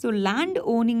 So land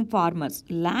owning farmers,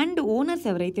 land owners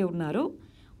ఎవరైతే ఉన్నారో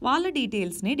వాళ్ళ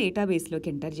డీటెయిల్స్ని డేటాబేస్లోకి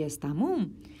ఎంటర్ చేస్తాము.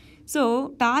 సో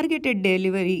టార్గెటెడ్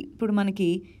డెలివరీ, ఇప్పుడు మనకి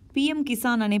పిఎం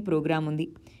కిసాన్ అనే ప్రోగ్రాం ఉంది.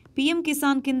 పిఎం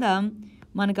కిసాన్ కింద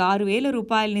మనకు 6,000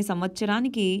 రూపాయలని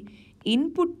సంవత్సరానికి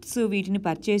ఇన్పుట్స్ వీటిని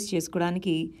పర్చేస్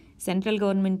చేసుకోవడానికి సెంట్రల్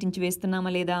గవర్నమెంట్ నుంచి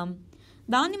వేస్తున్నామా లేదా?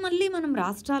 దాన్ని మళ్ళీ మనం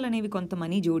రాష్ట్రాలు అనేవి కొంత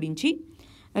మనీ జోడించి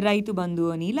రైతు బంధు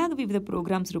అని ఇలాగ వివిధ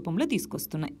ప్రోగ్రామ్స్ రూపంలో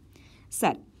తీసుకొస్తున్నాయి.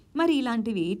 సరే, మరి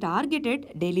ఇలాంటివి టార్గెటెడ్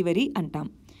డెలివరీ అంటాం.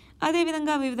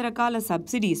 అదేవిధంగా వివిధ రకాల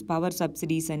సబ్సిడీస్, పవర్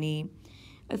సబ్సిడీస్ అని,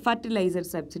 ఫర్టిలైజర్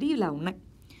సబ్సిడీ ఇలా ఉన్నాయి.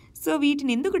 సో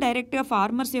వీటిని ఎందుకు డైరెక్ట్గా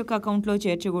ఫార్మర్స్ యొక్క అకౌంట్లో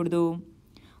చేర్చకూడదు?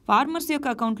 ఫార్మర్స్ యొక్క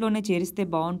అకౌంట్లోనే చేరిస్తే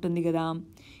బాగుంటుంది కదా.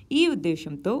 ఈ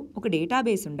ఉద్దేశంతో ఒక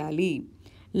డేటాబేస్ ఉండాలి.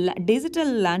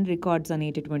 డిజిటల్ ల్యాండ్ రికార్డ్స్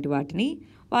అనేటటువంటి వాటిని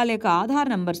వాళ్ళ యొక్క ఆధార్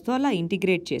నంబర్స్తో అలా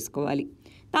ఇంటిగ్రేట్ చేసుకోవాలి.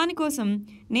 దానికోసం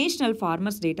నేషనల్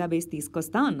ఫార్మర్స్ డేటాబేస్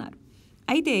తీసుకొస్తా అన్నారు.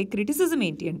 అయితే క్రిటిసిజం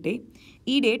ఏంటి అంటే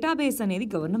ఈ డేటాబేస్ అనేది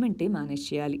గవర్నమెంటే మేనేజ్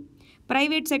చేయాలి.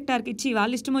 ప్రైవేట్ సెక్టార్కి ఇచ్చి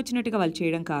వాళ్ళు ఇష్టం వచ్చినట్టుగా వాళ్ళు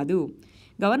చేయడం కాదు.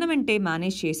 గవర్నమెంటే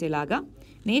మేనేజ్ చేసేలాగా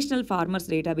నేషనల్ ఫార్మర్స్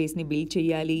డేటాబేస్ని బిల్డ్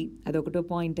చేయాలి. అదొకటో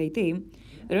పాయింట్. అయితే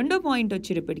రెండో పాయింట్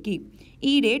వచ్చేటప్పటికీ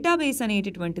ఈ డేటాబేస్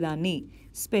అనేటటువంటి దాన్ని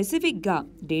స్పెసిఫిక్గా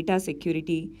డేటా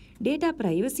సెక్యూరిటీ, డేటా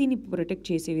ప్రైవసీని ప్రొటెక్ట్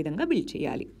చేసే విధంగా బిల్డ్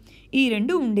చేయాలి. ఈ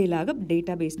రెండు ఉండేలాగా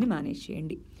డేటాబేస్ని మేనేజ్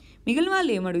చేయండి. మిగిలిన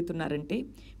వాళ్ళు ఏమడుగుతున్నారంటే,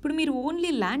 ఇప్పుడు మీరు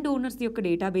ఓన్లీ ల్యాండ్ ఓనర్స్ యొక్క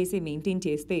డేటాబేసే మెయింటైన్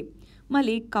చేస్తే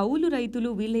మళ్ళీ కౌలు రైతులు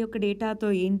వీళ్ళ యొక్క డేటాతో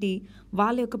ఏంటి,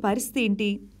 వాళ్ళ యొక్క పరిస్థితి ఏంటి,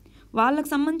 వాళ్ళకు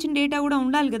సంబంధించిన డేటా కూడా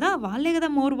ఉండాలి కదా, వాళ్ళే కదా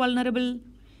మోర్ వల్నరబుల్.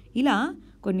 ఇలా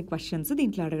కొన్ని క్వశ్చన్స్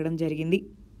దీంట్లో అడగడం జరిగింది.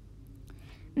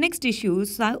 Next issue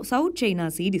south China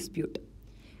see dispute.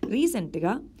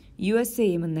 రీసెంట్గా యుఎస్ఏ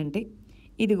ఏమందంటే,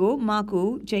 ఇదిగో మాకు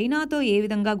చైనాతో ఏ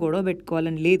విధంగా గొడవ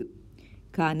పెట్టుకోవాలని లేదు,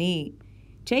 కానీ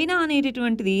చైనా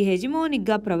అనేటటువంటిది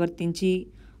హెజిమోనిక్గా ప్రవర్తించి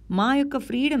మా యొక్క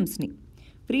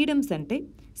ఫ్రీడమ్స్ అంటే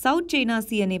సౌత్ చైనా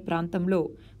సీ అనే ప్రాంతంలో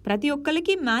ప్రతి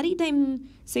ఒక్కరికి మ్యారీటైమ్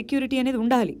సెక్యూరిటీ అనేది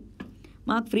ఉండాలి.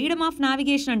 మాకు ఫ్రీడమ్ ఆఫ్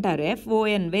నావిగేషన్ అంటారు,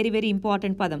 FON, వెరీ వెరీ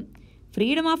ఇంపార్టెంట్ పదం.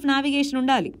 ఫ్రీడమ్ ఆఫ్ నావిగేషన్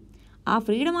ఉండాలి. ఆ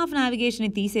ఫ్రీడమ్ ఆఫ్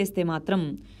నావిగేషన్ని తీసేస్తే మాత్రం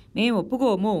మేము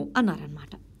ఒప్పుకోము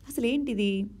అన్నారనమాట. అసలు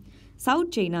ఏంటిది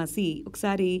సౌత్ చైనా సీ?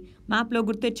 ఒకసారి మ్యాప్లో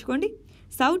గుర్తెచ్చుకోండి.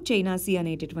 సౌత్ చైనా సీ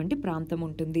అనేటటువంటి ప్రాంతం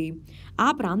ఉంటుంది. ఆ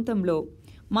ప్రాంతంలో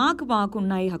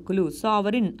మాకున్నాయి హక్కులు,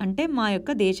 సావరిన్ అంటే మా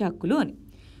యొక్క దేశ హక్కులు అని.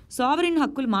 సావరిన్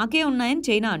హక్కులు మాకే ఉన్నాయని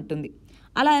చైనా అంటుంది.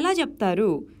 అలా ఎలా చెప్తారు?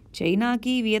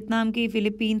 చైనాకి, వియత్నాంకి,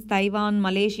 ఫిలిప్పీన్స్, తైవాన్,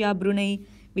 మలేషియా, బ్రునై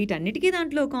వీటన్నిటికీ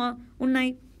దాంట్లో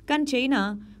ఉన్నాయి. కానీ చైనా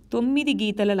 9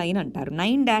 గీతల లైన్ అంటారు,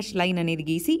 9 లైన్ అనేది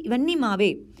గీసి ఇవన్నీ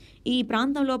మావే, ఈ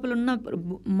ప్రాంతం లోపల ఉన్న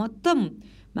మొత్తం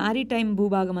మ్యారిటైమ్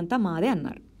భూభాగం అంతా మాదే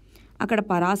అన్నారు. అక్కడ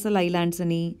పరాసల్ ఐలాండ్స్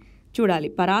అని చూడాలి.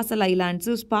 పరాసల్ islands,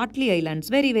 Spratly islands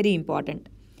very very important.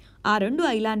 ఆ 2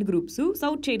 ఐలాండ్ గ్రూప్స్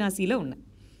సౌత్ చైనా సీలో ఉన్నాయి.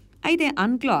 అయితే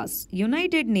అన్క్లాస్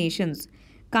United nations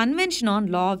convention on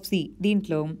law of see,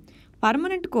 దీంట్లో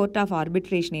permanent court of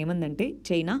arbitration ఏమందంటే,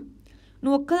 China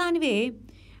నువ్వు ఒక్కదానివే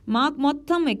మాకు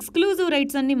మొత్తం ఎక్స్క్లూజివ్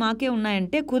రైట్స్ అన్నీ మాకే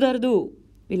ఉన్నాయంటే కుదరదు,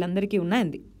 వీళ్ళందరికీ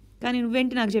ఉన్నాయంది, కానీ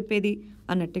నువ్వేంటి నాకు చెప్పేది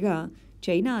అన్నట్టుగా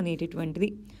చైనా అనేటటువంటిది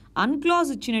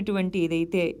అన్క్లాజ్ ఇచ్చినటువంటి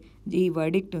ఏదైతే ఈ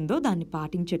వర్డిక్ట్ ఉందో దాన్ని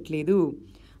పాటించట్లేదు.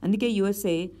 అందుకే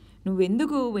యుఎస్ఏ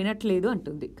నువ్వెందుకు వినట్లేదు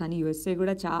అంటుంది. కానీ యుఎస్ఏ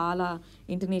కూడా చాలా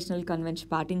ఇంటర్నేషనల్ కన్వెన్షన్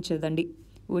పాటించదండి,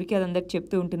 ఊరికే అదందరికి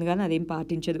చెప్తూ ఉంటుంది కానీ అదేం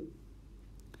పాటించదు.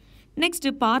 Next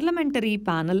parliamentary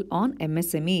panel on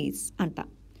MSMEs అంట.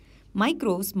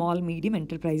 మైక్రో స్మాల్ మీడియం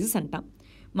ఎంటర్ప్రైజెస్ అంటాం.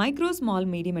 మైక్రో స్మాల్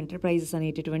మీడియం ఎంటర్ప్రైజెస్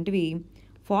అనేటటువంటివి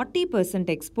 40%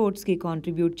 ఎక్స్పోర్ట్స్కి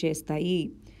కాంట్రిబ్యూట్ చేస్తాయి.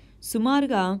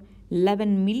 సుమారుగా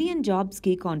 11 మిలియన్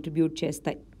జాబ్స్కి కాంట్రిబ్యూట్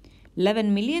చేస్తాయి. 11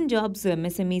 మిలియన్ జాబ్స్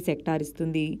MSME సెక్టార్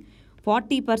ఇస్తుంది.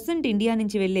 40% ఇండియా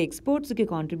నుంచి వెళ్ళే ఎక్స్పోర్ట్స్కి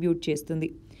కాంట్రిబ్యూట్ చేస్తుంది.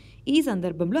 ఈ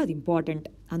సందర్భంలో అది ఇంపార్టెంట్.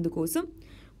 అందుకోసం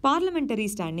పార్లమెంటరీ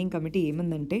స్టాండింగ్ కమిటీ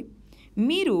ఏముందంటే,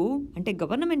 మీరు అంటే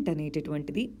గవర్నమెంట్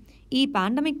అనేటటువంటిది ఈ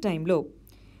పాండమిక్ టైంలో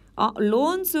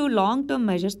లోన్స్ లాంగ్ టర్మ్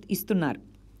మెజర్స్ ఇస్తున్నారు,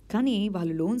 కానీ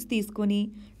వాళ్ళు లోన్స్ తీసుకొని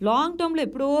లాంగ్ టర్మ్లో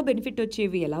ఎప్పుడో బెనిఫిట్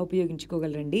వచ్చేవి ఎలా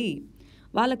ఉపయోగించుకోగలరండి?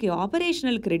 వాళ్ళకి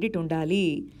ఆపరేషనల్ క్రెడిట్ ఉండాలి.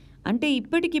 అంటే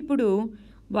ఇప్పటికిప్పుడు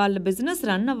వాళ్ళ బిజినెస్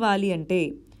రన్ అవ్వాలి అంటే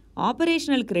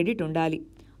ఆపరేషనల్ క్రెడిట్ ఉండాలి.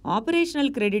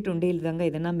 ఆపరేషనల్ క్రెడిట్ ఉండే విధంగా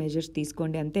ఏదైనా మెజర్స్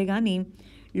తీసుకోండి, అంతేగాని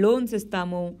లోన్స్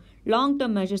ఇస్తాము, లాంగ్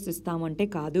టర్మ్ మెజర్స్ ఇస్తాము అంటే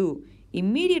కాదు.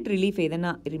 ఇమ్మీడియట్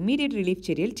రిలీఫ్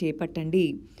చర్యలు చేపట్టండి.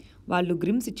 వాళ్ళు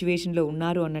గ్రిమ్ సిచ్యువేషన్లో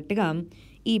ఉన్నారు అన్నట్టుగా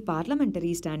ఈ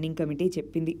పార్లమెంటరీ స్టాండింగ్ కమిటీ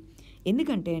చెప్పింది.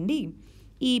 ఎందుకంటే అండి,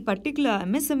 ఈ పర్టికులర్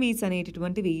MSMEs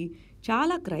అనేటటువంటివి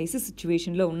చాలా క్రైసిస్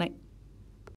సిచ్యువేషన్లో ఉన్నాయి.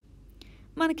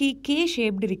 మనకి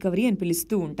షేప్డ్ రికవరీ అని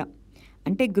పిలుస్తూ ఉంటాం.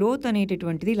 అంటే గ్రోత్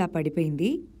అనేటటువంటిది ఇలా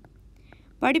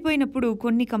పడిపోయినప్పుడు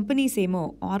కొన్ని కంపెనీస్ ఏమో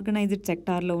ఆర్గనైజ్డ్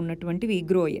సెక్టార్లో ఉన్నటువంటివి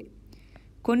గ్రో అయ్యాయి,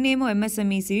 కొన్ని ఏమో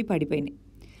MSMEs పడిపోయినాయి.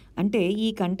 అంటే ఈ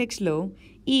కంటెక్స్లో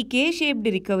ఈ షేప్డ్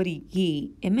రికవరీకి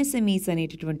MSMEs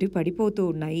అనేటటువంటివి పడిపోతూ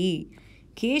ఉన్నాయి.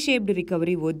 షేప్డ్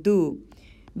రికవరీ వద్దు,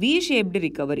 షేప్డ్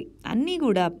రికవరీ అన్నీ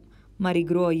కూడా మరి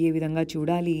గ్రో అయ్యే విధంగా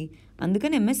చూడాలి.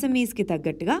 అందుకని MSMEsకి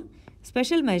తగ్గట్టుగా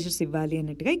స్పెషల్ మెజర్స్ ఇవ్వాలి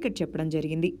అన్నట్టుగా ఇక్కడ చెప్పడం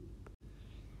జరిగింది.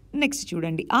 నెక్స్ట్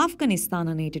చూడండి, ఆఫ్ఘనిస్తాన్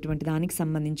అనేటటువంటి దానికి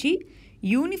సంబంధించి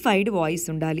యూనిఫైడ్ వాయిస్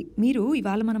ఉండాలి. మీరు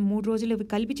ఇవాళ మనం 3 రోజులు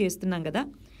కలిపి చేస్తున్నాం కదా,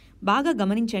 బాగా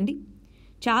గమనించండి.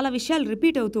 చాలా విషయాలు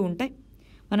రిపీట్ అవుతూ ఉంటాయి.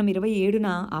 మనం 27న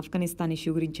ఆఫ్ఘనిస్తాన్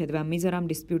ఇష్యూ గురించి చదివాం, మిజోరాం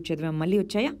డిస్ప్యూట్ చదివాం, మళ్ళీ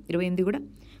వచ్చాయా 28 కూడా,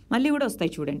 మళ్ళీ కూడా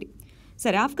వస్తాయి చూడండి.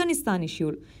 సరే, ఆఫ్ఘనిస్తాన్ ఇష్యూ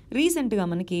రీసెంట్గా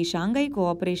మనకి షాంఘై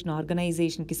కోఆపరేషన్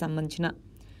ఆర్గనైజేషన్కి సంబంధించిన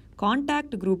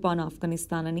కాంటాక్ట్ గ్రూప్ ఆన్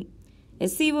ఆఫ్ఘనిస్తాన్ అని,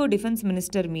 SCO డిఫెన్స్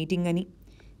మినిస్టర్ మీటింగ్ అని,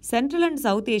 central and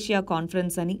south Asia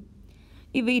conference అని,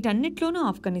 వీటన్నిటిలోనూ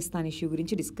ఆఫ్ఘనిస్తాన్ ఇష్యూ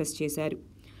గురించి డిస్కస్ చేశారు.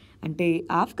 అంటే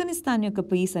ఆఫ్ఘనిస్తాన్ యొక్క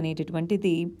పీస్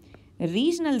అనేటటువంటిది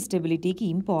రీజనల్ స్టెబిలిటీకి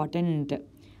ఇంపార్టెంట్,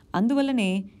 అందువల్లనే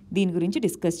దీని గురించి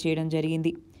డిస్కస్ చేయడం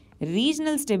జరిగింది.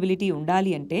 రీజనల్ స్టెబిలిటీ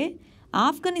ఉండాలి అంటే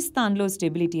ఆఫ్ఘనిస్తాన్లో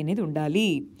స్టెబిలిటీ అనేది ఉండాలి.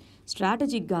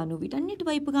 స్ట్రాటజిక్గాను వీటన్నిటి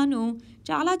వైపుగాను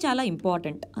చాలా చాలా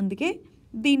ఇంపార్టెంట్. అందుకే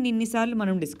దీన్ని ఇన్నిసార్లు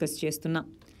మనం డిస్కస్ చేస్తున్నాం.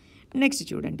 నెక్స్ట్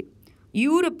చూడండి,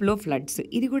 యూరప్లో ఫ్లడ్స్,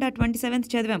 ఇది కూడా 27th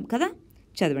చదివాం కదా,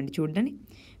 చదవండి చూడండి.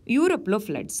 యూరప్లో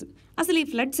ఫ్లడ్స్, అసలు ఈ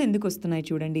ఫ్లడ్స్ ఎందుకు వస్తున్నాయి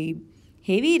చూడండి.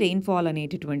 హెవీ రెయిన్ఫాల్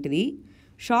అనేటటువంటిది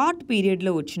షార్ట్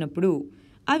పీరియడ్లో వచ్చినప్పుడు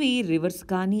అవి రివర్స్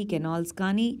కానీ కెనాల్స్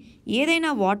కానీ ఏదైనా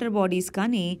వాటర్ బాడీస్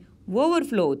కానీ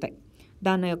ఓవర్ఫ్లో అవుతాయి,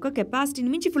 దాని యొక్క కెపాసిటీని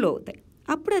మించి ఫ్లో అవుతాయి,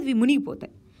 అప్పుడు అవి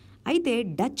మునిగిపోతాయి. అయితే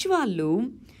డచ్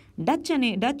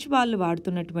వాళ్ళు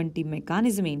వాడుతున్నటువంటి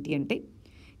మెకానిజం ఏంటి అంటే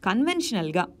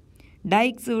కన్వెన్షనల్గా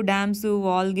డైక్స్, డ్యామ్స్,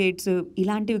 వాల్ గేట్స్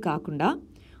ఇలాంటివి కాకుండా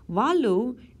వాళ్ళు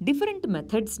డిఫరెంట్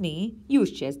మెథడ్స్ని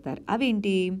యూజ్ చేస్తారు.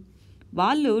 అవేంటి?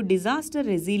 వాళ్ళు డిజాస్టర్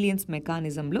రెసిలియన్స్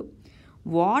మెకానిజంలో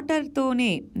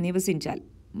వాటర్తోనే నివసించాలి,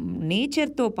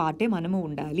 నేచర్తో పాటే మనము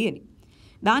ఉండాలి అని.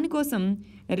 దానికోసం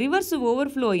రివర్స్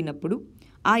ఓవర్ఫ్లో అయినప్పుడు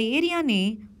ఆ ఏరియాని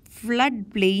ఫ్లడ్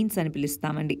ప్లెయిన్స్ అని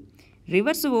పిలుస్తామండి.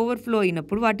 రివర్స్ ఓవర్ఫ్లో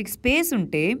అయినప్పుడు వాటికి స్పేస్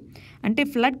ఉంటే, అంటే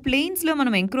ఫ్లడ్ ప్లెయిన్స్లో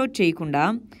మనం ఎంక్రోచ్ చేయకుండా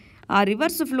ఆ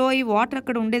రివర్స్ ఫ్లో అయ్యి వాటర్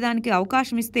అక్కడ ఉండేదానికి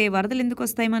అవకాశం ఇస్తే వరదలు ఎందుకు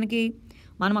వస్తాయి మనకి?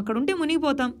 మనం అక్కడ ఉంటే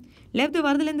మునిగిపోతాం, లేకపోతే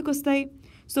వరదలు ఎందుకు వస్తాయి?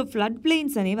 సో ఫ్లడ్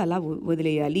ప్లెయిన్స్ అనేవి అలా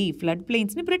వదిలేయాలి, ఫ్లడ్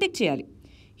ప్లెయిన్స్ని ప్రొటెక్ట్ చేయాలి,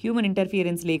 హ్యూమన్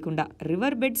ఇంటర్ఫియరెన్స్ లేకుండా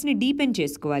రివర్ బెడ్స్ని డీపెన్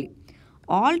చేసుకోవాలి.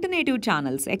 ఆల్టర్నేటివ్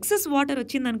ఛానల్స్, ఎక్సెస్ వాటర్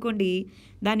వచ్చిందనుకోండి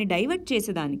దాన్ని డైవర్ట్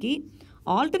చేసేదానికి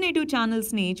ఆల్టర్నేటివ్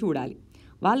ఛానల్స్ని చూడాలి.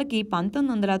 వాళ్ళకి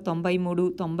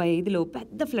 1993-95లో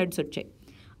పెద్ద ఫ్లడ్స్ వచ్చాయి.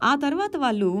 ఆ తర్వాత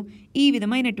వాళ్ళు ఈ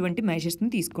విధమైనటువంటి మెజర్స్ని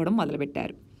తీసుకోవడం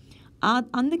మొదలుపెట్టారు.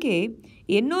 అందుకే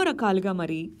ఎన్నో రకాలుగా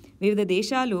వివిధ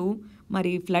దేశాలు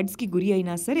ఫ్లడ్స్కి గురి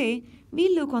అయినా సరే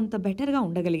వీళ్ళు కొంత బెటర్గా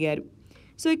ఉండగలిగారు.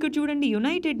 సో ఇక్కడ చూడండి,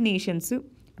 United nations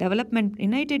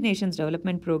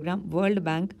development programme, world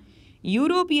bank,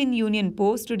 European union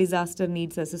post disaster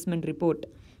needs assessment report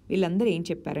వీళ్ళందరూ ఏం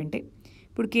చెప్పారంటే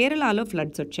ఇప్పుడు కేరళలో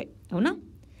ఫ్లడ్స్ వచ్చాయి, అవునా?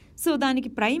 సో దానికి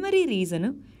primary reason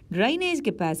drainage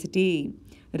capacity.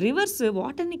 Reverse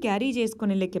వాటర్ని క్యారీ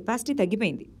చేసుకొని వెళ్ళే కెపాసిటీ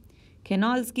తగ్గిపోయింది,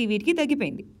 కెనాల్స్కి వీటికి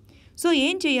తగ్గిపోయింది. సో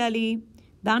ఏం చేయాలి?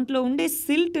 దాంట్లో ఉండే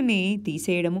సిల్ట్ని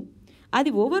తీసేయడము, అది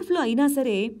ఓవర్ఫ్లో అయినా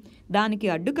సరే దానికి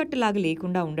అడ్డుకట్టలాగా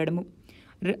లేకుండా ఉండడము,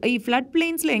 ఈ ఫ్లడ్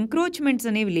ప్లెయిన్స్లో ఎంక్రోచ్మెంట్స్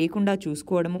అనేవి లేకుండా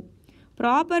చూసుకోవడము,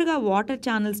 ప్రాపర్గా వాటర్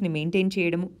ఛానల్స్ని మెయింటైన్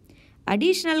చేయడము,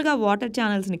 అడిషనల్గా వాటర్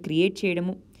ఛానల్స్ని క్రియేట్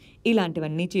చేయడము,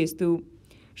 ఇలాంటివన్నీ చేస్తూ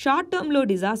షార్ట్ టర్మ్లో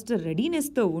డిజాస్టర్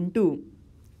రెడీనెస్తో ఉంటూ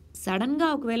సడన్గా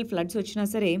ఒకవేళ ఫ్లడ్స్ వచ్చినా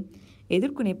సరే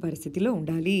ఎదుర్కొనే పరిస్థితిలో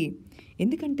ఉండాలి.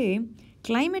 ఎందుకంటే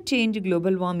క్లైమేట్ చేంజ్,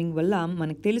 గ్లోబల్ వార్మింగ్ వల్ల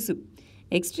మనకు తెలుసు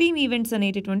ఎక్స్ట్రీమ్ ఈవెంట్స్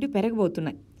అనేటటువంటివి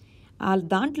పెరగబోతున్నాయి.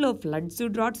 దాంట్లో ఫ్లడ్స్,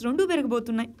 డ్రాట్స్ రెండూ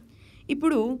పెరగబోతున్నాయి.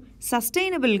 ఇప్పుడు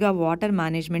సస్టైనబుల్గా వాటర్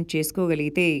మేనేజ్మెంట్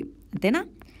చేసుకోగలిగితే, అంతేనా?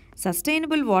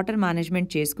 సస్టైనబుల్ వాటర్ మేనేజ్మెంట్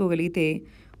చేసుకోగలిగితే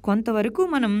కొంతవరకు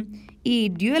మనం ఈ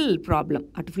డ్యూయల్ ప్రాబ్లం,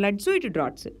 అటు ఫ్లడ్స్ ఇటు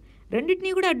డ్రాట్స్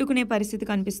రెండింటినీ కూడా అడ్డుకునే పరిస్థితి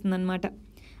కనిపిస్తుందన్నమాట.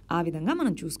 ఆ విధంగా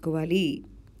మనం చూసుకోవాలి.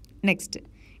 నెక్స్ట్,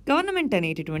 గవర్నమెంట్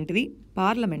అనేటటువంటిది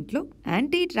పార్లమెంట్లో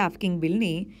యాంటీ ట్రాఫికింగ్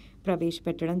బిల్ని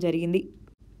ప్రవేశపెట్టడం జరిగింది.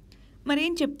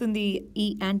 మరేం చెప్తుంది ఈ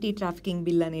యాంటీ ట్రాఫికింగ్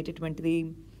బిల్ అనేటటువంటిది?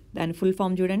 దాని ఫుల్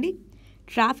ఫామ్ చూడండి,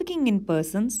 trafficking in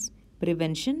persons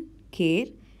prevention,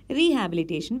 care,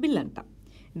 rehabilitation bill అంట.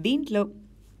 దీంట్లో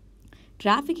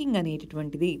ట్రాఫికింగ్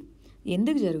అనేటటువంటిది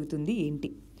ఎందుకు జరుగుతుంది, ఏంటి,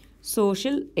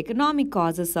 social economic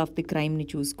causes of the క్రైమ్ని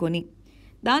చూసుకొని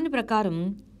దాని ప్రకారం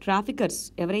ట్రాఫికర్స్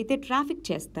ఎవరైతే ట్రాఫిక్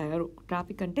చేస్తారో,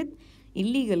 ట్రాఫిక్ అంటే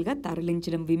ఇల్లీగల్గా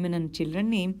తరలించడం, విమెన్ అండ్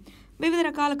చిల్డ్రన్ని వివిధ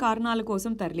రకాల కారణాల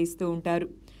కోసం తరలిస్తూ ఉంటారు.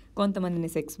 కొంతమందిని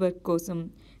సెక్స్ వర్క్ కోసం,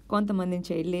 కొంతమందిని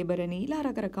చైల్డ్ లేబర్ అని, ఇలా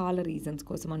రకరకాల రీజన్స్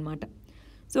కోసం అన్నమాట.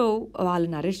 సో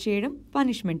వాళ్ళని అరెస్ట్ చేయడం,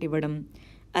 పనిష్మెంట్ ఇవ్వడం,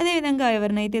 అదేవిధంగా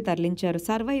ఎవరినైతే తరలించారో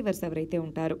సర్వైవర్స్ ఎవరైతే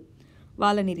ఉంటారో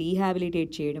వాళ్ళని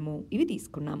రీహాబిలిటేట్ చేయడము, ఇవి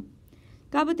తీసుకున్నాం.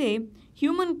 కాకపోతే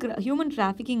హ్యూమన్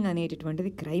ట్రాఫికింగ్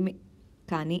అనేటటువంటిది క్రైమే.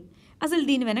 కానీ అసలు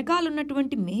దీని వెనకాల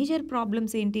ఉన్నటువంటి మేజర్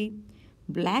ప్రాబ్లమ్స్ ఏంటి?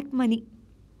 Black money,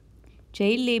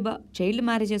 child labour, child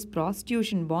marriages,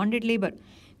 prostitution, bonded labour,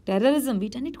 terrorism,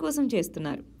 వీటన్నిటి కోసం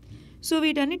చేస్తున్నారు. సో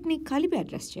వీటన్నిటిని కలిపి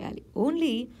అడ్రస్ చేయాలి.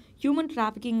 ఓన్లీ హ్యూమన్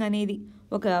ట్రాఫికింగ్ అనేది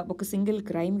ఒక సింగిల్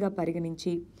క్రైమ్గా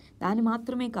పరిగణించి దాన్ని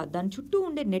మాత్రమే కాదు, దాని చుట్టూ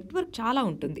ఉండే నెట్వర్క్ చాలా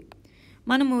ఉంటుంది.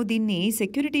 మనము దీన్ని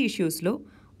సెక్యూరిటీ ఇష్యూస్లో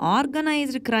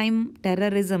ఆర్గనైజ్డ్ క్రైమ్,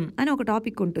 టెర్రరిజం అని ఒక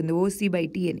టాపిక్ ఉంటుంది,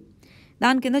 OC/T అని,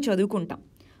 దాని కింద చదువుకుంటాం.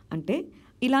 అంటే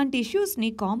ఇలాంటి ఇష్యూస్ని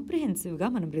కాంప్రిహెన్సివ్గా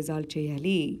మనం రిజాల్వ్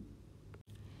చేయాలి.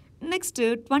 నెక్స్ట్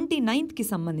 29కి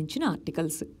సంబంధించిన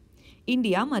ఆర్టికల్స్,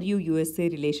 ఇండియా మరియు USA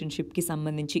రిలేషన్షిప్కి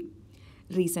సంబంధించి.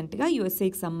 రీసెంట్గా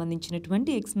USAకి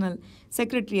సంబంధించినటువంటి external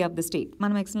secretary of the state,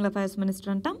 మనం ఎక్స్టర్నల్ అఫైర్స్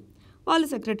మినిస్టర్ అంటాం, వాళ్ళు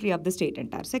సెక్రటరీ ఆఫ్ ద స్టేట్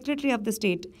అంటారు. సెక్రటరీ ఆఫ్ ద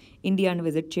స్టేట్ ఇండియాను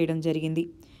విజిట్ చేయడం జరిగింది.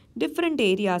 డిఫరెంట్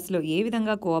ఏరియాస్లో ఏ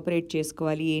విధంగా కోఆపరేట్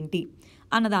చేసుకోవాలి ఏంటి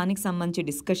అన్న దానికి సంబంధించి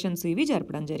డిస్కషన్స్ ఇవి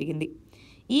జరపడం జరిగింది.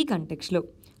 ఈ కంటెక్స్లో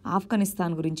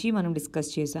ఆఫ్ఘనిస్తాన్ గురించి మనం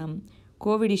డిస్కస్ చేశాం,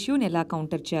 కోవిడ్ ఇష్యూని ఎలా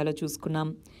కౌంటర్ చేయాలో చూసుకున్నాం,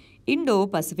 ఇండో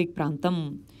పసిఫిక్ ప్రాంతం,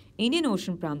 ఇండియన్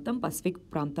ఓషన్ ప్రాంతం, పసిఫిక్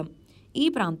ప్రాంతం, ఈ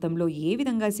ప్రాంతంలో ఏ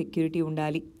విధంగా సెక్యూరిటీ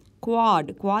ఉండాలి,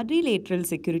 క్వాడ్రిలేటరల్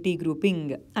సెక్యూరిటీ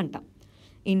గ్రూపింగ్ అంటాం.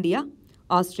 India,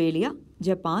 Australia,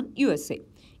 Japan, USA.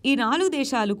 ఈ 4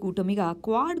 దేశాలు కూటమిగా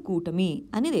క్వాడ్ కూటమి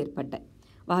అనేది ఏర్పడ్డాయి.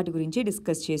 వాటి గురించి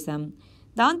డిస్కస్ చేశాం.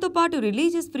 దాంతోపాటు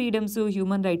రిలీజియస్ ఫ్రీడమ్స్,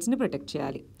 హ్యూమన్ రైట్స్ని ప్రొటెక్ట్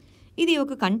చేయాలి. ఇది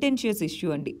ఒక కంటెన్షియస్ ఇష్యూ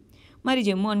అండి. మరి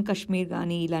జమ్మూ అండ్ కాశ్మీర్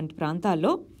కానీ ఇలాంటి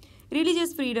ప్రాంతాల్లో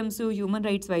religious freedoms, human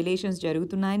rights violations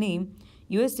జరుగుతున్నాయని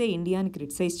యుఎస్ఏ ఇండియాని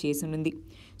క్రిటిసైజ్ చేసింది.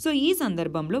 సో ఈ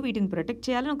సందర్భంలో వీటిని ప్రొటెక్ట్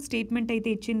చేయాలని ఒక స్టేట్మెంట్ అయితే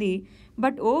ఇచ్చింది.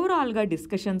 బట్ ఓవరాల్గా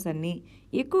డిస్కషన్స్ అన్నీ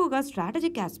ఎక్కువగా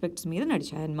స్ట్రాటజిక్ ఆస్పెక్ట్స్ మీద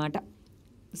నడిచాయన్నమాట.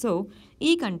 సో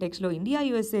ఈ కంటెక్స్లో ఇండియా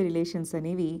యుఎస్ఏ రిలేషన్స్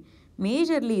అనేవి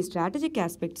మేజర్లీ స్ట్రాటజిక్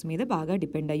ఆస్పెక్ట్స్ మీద బాగా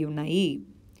డిపెండ్ అయి ఉన్నాయి.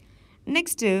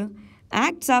 Next,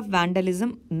 acts of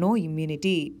వాండలిజం, no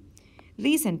immunity.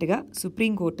 రీసెంట్గా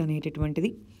సుప్రీంకోర్టు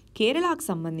అనేటటువంటిది కేరళకు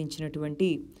సంబంధించినటువంటి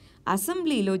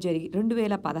అసెంబ్లీలో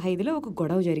 2015లో ఒక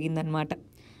గొడవ జరిగిందనమాట.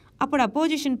 అప్పుడు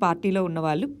అపోజిషన్ పార్టీలో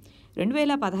ఉన్నవాళ్ళు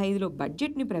 2015లో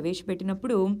బడ్జెట్ని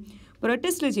ప్రవేశపెట్టినప్పుడు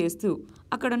ప్రొటెస్టులు చేస్తూ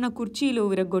అక్కడున్న కుర్చీలు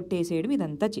విరగ్గొట్టేసేయడం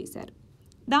ఇదంతా చేశారు.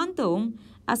 దాంతో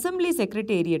అసెంబ్లీ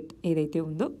సెక్రటేరియట్ ఏదైతే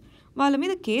ఉందో వాళ్ళ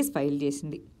మీద కేసు ఫైల్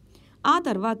చేసింది. ఆ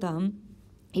తర్వాత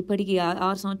ఇప్పటికి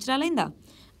 6 సంవత్సరాలైందా.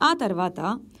 ఆ తర్వాత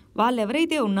వాళ్ళు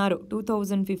ఎవరైతే ఉన్నారో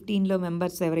 2015లో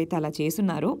మెంబర్స్ ఎవరైతే అలా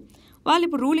చేస్తున్నారో వాళ్ళు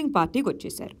ఇప్పుడు రూలింగ్ పార్టీకి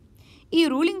వచ్చేసారు. ఈ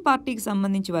రూలింగ్ పార్టీకి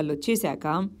సంబంధించి వాళ్ళు వచ్చేసాక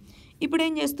ఇప్పుడు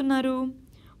ఏం చేస్తున్నారు,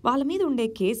 వాళ్ళ మీద ఉండే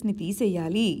కేసుని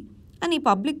తీసేయాలి అని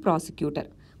పబ్లిక్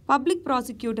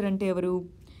ప్రాసిక్యూటర్ అంటే ఎవరు?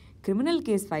 క్రిమినల్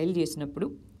కేసు ఫైల్ చేసినప్పుడు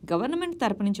గవర్నమెంట్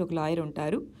తరపు నుంచి ఒక లాయర్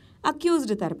ఉంటారు,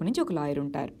 అక్యూజ్డ్ తరపు నుంచి ఒక లాయర్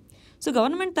ఉంటారు. సో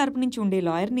గవర్నమెంట్ తరపు నుంచి ఉండే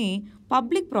లాయర్ని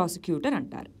పబ్లిక్ ప్రాసిక్యూటర్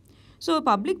అంటారు. సో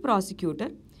పబ్లిక్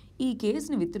ప్రాసిక్యూటర్ ఈ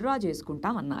కేసుని విత్డ్రా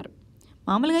చేసుకుంటామన్నారు.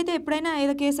 మామూలుగా అయితే ఎప్పుడైనా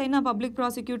ఏదో కేసు అయినా పబ్లిక్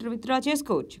ప్రాసిక్యూటర్ విత్డ్రా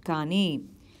చేసుకోవచ్చు. కానీ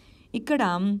ఇక్కడ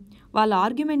వాళ్ళ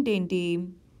ఆర్గ్యుమెంట్ ఏంటి,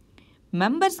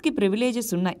 మెంబర్స్కి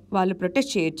ప్రివిలేజెస్ ఉన్నాయి, వాళ్ళు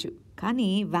ప్రొటెస్ట్ చేయొచ్చు, కానీ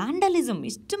వాండలిజం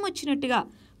ఇష్టం వచ్చినట్టుగా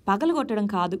పగలగొట్టడం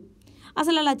కాదు.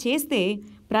 అసలు అలా చేస్తే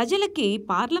ప్రజలకి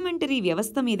పార్లమెంటరీ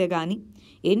వ్యవస్థ మీద కానీ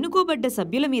ఎన్నుకోబడ్డ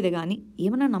సభ్యుల మీద కానీ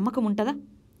ఏమైనా నమ్మకం ఉంటుందా?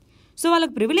 సో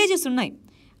వాళ్ళకి ప్రివిలేజెస్ ఉన్నాయి,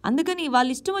 అందుకని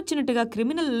వాళ్ళు ఇష్టం వచ్చినట్టుగా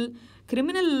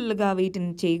క్రిమినల్గా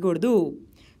వీటిని చేయకూడదు.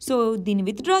 సో దీన్ని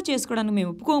విత్డ్రా చేసుకోవడానికి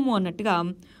మేము ఒప్పుకోము అన్నట్టుగా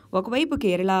ఒకవైపు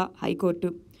కేరళ హైకోర్టు,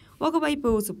 ఒకవైపు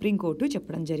సుప్రీంకోర్టు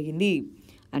చెప్పడం జరిగింది.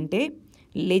 అంటే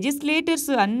లెజిస్లేటర్స్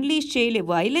అన్లీష్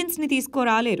వైలెన్స్ని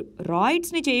తీసుకురాలేరు,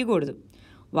 రాయిట్స్ని చేయకూడదు.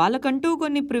 వాళ్ళకంటూ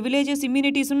కొన్ని ప్రివిలేజెస్,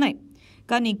 ఇమ్యూనిటీస్ ఉన్నాయి,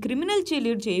 కానీ క్రిమినల్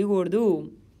చర్యలు చేయకూడదు.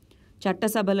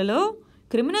 చట్టసభలలో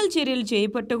క్రిమినల్ చర్యలు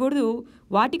చేపట్టకూడదు.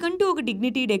 వాటికంటూ ఒక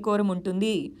డిగ్నిటీ, డెకోరం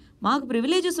ఉంటుంది. మాకు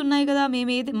ప్రివిలేజెస్ ఉన్నాయి కదా,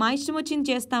 మా ఇష్టం వచ్చింది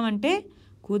చేస్తామంటే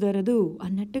కుదరదు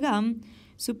అన్నట్టుగా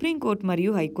సుప్రీంకోర్టు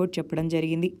మరియు హైకోర్టు చెప్పడం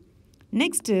జరిగింది.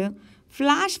 నెక్స్ట్,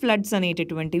 ఫ్లాష్ ఫ్లడ్స్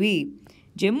అనేటటువంటివి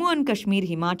జమ్మూ అండ్ కాశ్మీర్,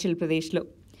 హిమాచల్ ప్రదేశ్లో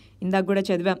ఇందాక కూడా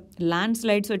చదివాం. ల్యాండ్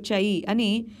స్లైడ్స్ వచ్చాయి అని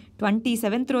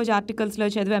 27th రోజు ఆర్టికల్స్లో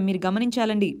చదివాం. మీరు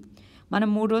గమనించాలండి, మనం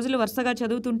 3 రోజులు వరుసగా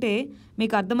చదువుతుంటే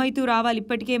మీకు అర్థమవుతూ రావాలి.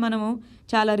 ఇప్పటికే మనము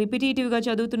చాలా రిపిటేటివ్గా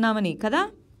చదువుతున్నామని కదా.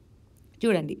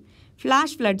 చూడండి,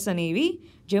 ఫ్లాష్ ఫ్లడ్స్ అనేవి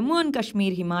జమ్మూ అండ్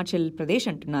కాశ్మీర్, హిమాచల్ ప్రదేశ్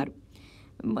అంటున్నారు.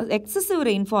 ఎక్సెసివ్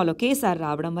రెయిన్ఫాల్ ఒకేసారి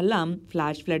రావడం వల్ల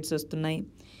ఫ్లాష్ ఫ్లడ్స్ వస్తున్నాయి.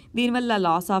 దీనివల్ల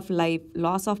loss of life,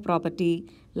 loss of property,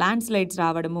 land slides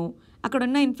రావడము,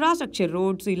 అక్కడున్న ఇన్ఫ్రాస్ట్రక్చర్,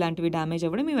 రోడ్స్ ఇలాంటివి డ్యామేజ్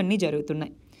అవ్వడం, ఇవన్నీ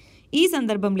జరుగుతున్నాయి. ఈ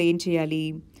సందర్భంలో ఏం చేయాలి,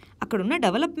 అక్కడున్న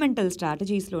డెవలప్మెంటల్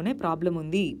స్ట్రాటజీస్లోనే ప్రాబ్లం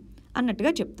ఉంది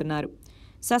అన్నట్టుగా చెప్తున్నారు.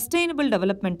 సస్టైనబుల్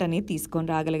డెవలప్మెంట్ అనేది తీసుకొని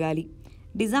రాగలగాలి,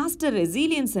 డిజాస్టర్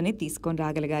రెసిలియన్స్ అనేది తీసుకొని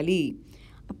రాగలగాలి.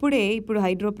 అప్పుడే ఇప్పుడు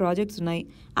హైడ్రో ప్రాజెక్ట్స్ ఉన్నాయి,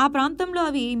 ఆ ప్రాంతంలో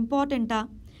అవి ఇంపార్టెంటా,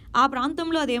 ఆ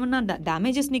ప్రాంతంలో అదేమన్నా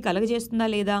డ్యామేజెస్ని కలగజేస్తుందా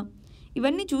లేదా,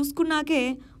 ఇవన్నీ చూసుకున్నాకే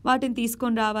వాటిని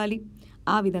తీసుకొని రావాలి.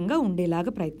 ఆ విధంగా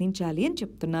ఉండేలాగా ప్రయత్నించాలి అని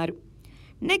చెప్తున్నారు.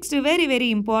 Next, very very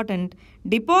important,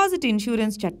 deposit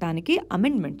insurance చట్టానికి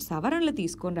అమెండ్మెంట్, సవరణలు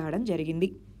తీసుకొని రావడం జరిగింది.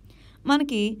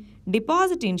 మనకి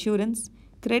deposit insurance,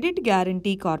 credit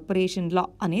guarantee corporation లా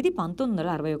అనేది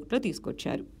 1961లో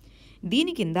తీసుకొచ్చారు.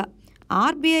 దీని కింద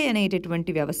ఆర్బీఐ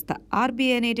అనేటటువంటి వ్యవస్థ,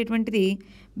 ఆర్బీఐ అనేటటువంటిది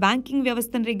బ్యాంకింగ్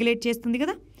వ్యవస్థను రెగ్యులేట్ చేస్తుంది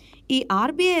కదా. ఈ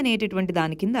ఆర్బీఐ అనేటటువంటి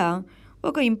దాని కింద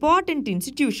ఒక ఇంపార్టెంట్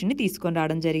ఇన్స్టిట్యూషన్ని తీసుకొని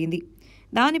రావడం జరిగింది.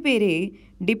 దాని పేరే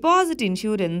deposit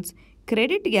insurance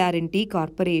credit guarantee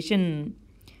corporation.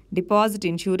 Deposit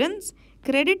insurance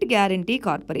credit guarantee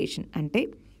corporation అంటే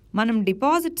మనం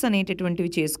డిపాజిట్స్ అనేటటువంటివి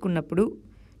చేసుకున్నప్పుడు,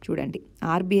 చూడండి,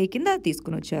 ఆర్బీఐ కింద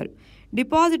తీసుకుని వచ్చారు.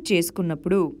 డిపాజిట్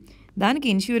చేసుకున్నప్పుడు దానికి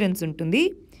ఇన్సూరెన్స్ ఉంటుంది,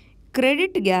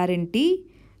 క్రెడిట్ గ్యారంటీ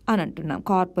అని అంటున్నాం,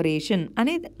 కార్పొరేషన్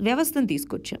అనే వ్యవస్థను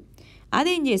తీసుకొచ్చాం.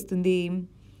 అదేం చేస్తుంది,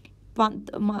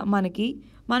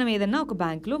 మనం ఏదన్నా ఒక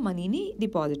బ్యాంకులో మనీని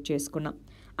డిపాజిట్ చేసుకున్నాం,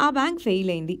 ఆ బ్యాంక్ ఫెయిల్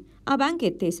అయింది, ఆ బ్యాంక్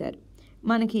ఎత్తేసారు.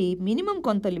 మనకి మినిమం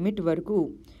కొంత లిమిట్ వరకు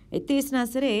ఎత్తేసినా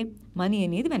సరే మనీ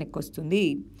అనేది వెనక్కి వస్తుంది.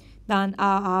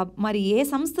 మరి ఏ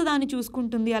సంస్థ దాన్ని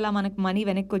చూసుకుంటుంది అలా మనకు మనీ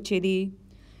వెనక్కి వచ్చేది?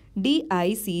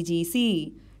 DICGC,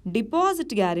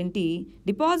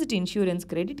 deposit insurance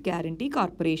credit guarantee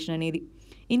corporation అనేది.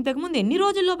 ఇంతకుముందు ఎన్ని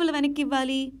రోజుల లోపల వెనక్కి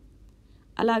ఇవ్వాలి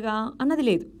అలాగా అన్నది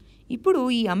లేదు. ఇప్పుడు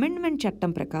ఈ అమెండ్మెంట్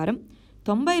చట్టం ప్రకారం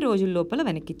 90 రోజుల లోపల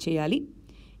వెనక్కిచ్చేయాలి.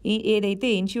 ఏదైతే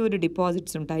ఇన్సూర్డ్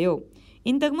డిపాజిట్స్ ఉంటాయో,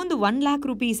 ఇంతకుముందు 1 lakh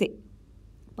రూపీసే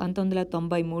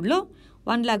 1993లో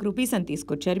 1 lakh రూపీస్ అని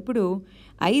తీసుకొచ్చారు. ఇప్పుడు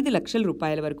 5 లక్షల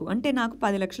రూపాయల వరకు. అంటే నాకు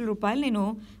 10 లక్షల రూపాయలు నేను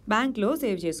బ్యాంక్లో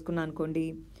సేవ్ చేసుకున్నాను అనుకోండి.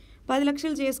 10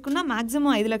 లక్షలు చేసుకున్నా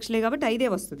మ్యాక్సిమం 5 లక్షలే కాబట్టి 5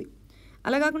 వస్తుంది.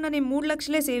 అలా కాకుండా నేను 3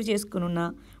 లక్షలే సేవ్ చేసుకుని ఉన్నా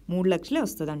 3 లక్షలే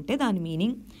వస్తుంది. అంటే దాని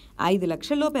మీనింగ్ 5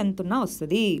 లక్షల్లోపు ఎంతున్నా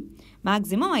వస్తుంది,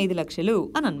 మ్యాక్సిమం 5 లక్షలు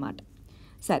అని అన్నమాట.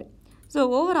 సరే, సో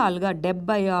ఓవరాల్గా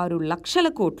 76 లక్షల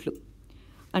కోట్లు,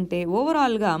 అంటే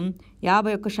ఓవరాల్గా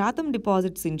 51%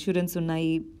 డిపాజిట్స్ ఇన్సూరెన్స్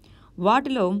ఉన్నాయి.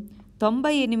 వాటిలో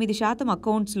 98%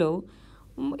 అకౌంట్స్లో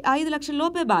 5 లక్షల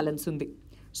లోపే బ్యాలెన్స్ ఉంది.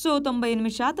 సో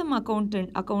 98%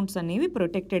 అకౌంట్స్ అనేవి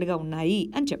ప్రొటెక్టెడ్గా ఉన్నాయి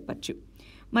అని చెప్పచ్చు.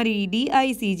 మరి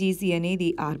డిఐసిజిసి అనేది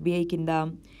ఆర్బీఐ కింద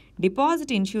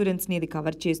డిపాజిట్ ఇన్సూరెన్స్ని ఇది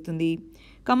కవర్ చేస్తుంది.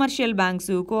 కమర్షియల్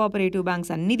బ్యాంక్స్, కోఆపరేటివ్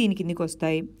బ్యాంక్స్ అన్నీ దీని కిందకి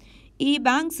వస్తాయి. ఈ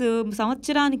బ్యాంక్స్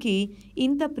సంవత్సరానికి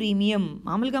ఇంత ప్రీమియం,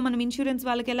 మామూలుగా మనం ఇన్సూరెన్స్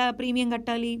వాళ్ళకి ఎలా ప్రీమియం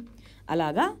కట్టాలి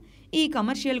అలాగా ఈ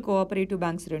కమర్షియల్ కోఆపరేటివ్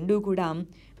బ్యాంక్స్ రెండూ కూడా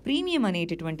ప్రీమియం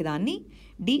అనేటటువంటి దాన్ని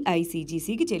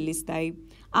డిఐసిజిసికి చెల్లిస్తాయి.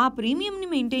 ఆ ప్రీమియంని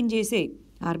మెయింటైన్ చేసే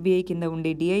ఆర్బీఐ కింద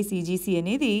ఉండే డిఐసిజిసి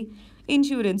అనేది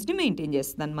ఇన్సూరెన్స్ని మెయింటైన్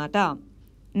చేస్తుంది అన్నమాట.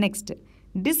 Next,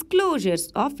 disclosures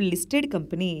of listed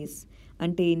companies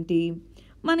అంటే ఏంటి?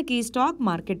 మనకి స్టాక్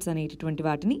మార్కెట్స్ అనేటటువంటి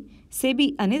వాటిని సెబీ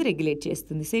అనేది రెగ్యులేట్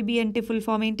చేస్తుంది. సెబీ అంటే ఫుల్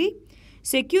ఫామ్ ఏంటి?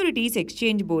 Securities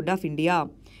exchange board of India.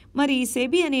 మరి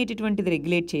సెబీ అనేటటువంటిది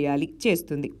రెగ్యులేట్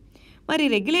చేస్తుంది. మరి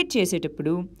రెగ్యులేట్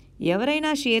చేసేటప్పుడు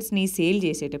ఎవరైనా షేర్స్ని సేల్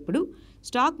చేసేటప్పుడు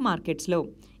స్టాక్ మార్కెట్స్లో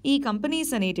ఈ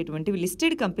కంపెనీస్ అనేటటువంటివి,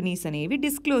 లిస్టెడ్ కంపెనీస్ అనేవి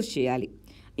డిస్క్లోజ్ చేయాలి.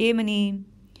 ఏమని?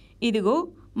 ఇదిగో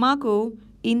మాకు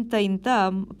ఇంత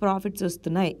ప్రాఫిట్స్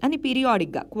వస్తున్నాయి అని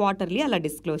పీరియాడిక్గా క్వార్టర్లీ అలా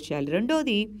డిస్క్లోజ్ చేయాలి.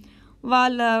 రెండోది,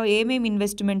 వాళ్ళ ఏమేమి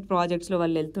ఇన్వెస్ట్మెంట్ ప్రాజెక్ట్స్లో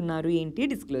వాళ్ళు వెళ్తున్నారు ఏంటి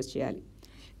డిస్క్లోజ్ చేయాలి.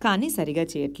 కానీ సరిగా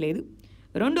చేయట్లేదు.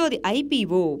 రెండోది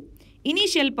ఐపీఓ,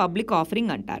 ఇనీషియల్ పబ్లిక్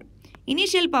ఆఫరింగ్ అంటారు.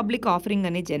 ఇనీషియల్ పబ్లిక్ ఆఫరింగ్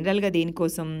అనేది జనరల్గా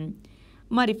దేనికోసం?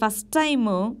 మరి ఫస్ట్ టైం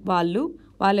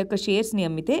వాళ్ళ యొక్క షేర్స్ని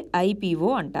అమ్మితే ఐపీఓ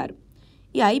అంటారు.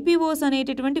 ఈ ఐపీఓస్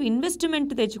అనేటటువంటివి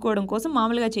ఇన్వెస్ట్మెంట్ తెచ్చుకోవడం కోసం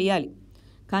మామూలుగా చేయాలి.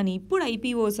 కానీ ఇప్పుడు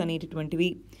ఐపీఓస్ అనేటటువంటివి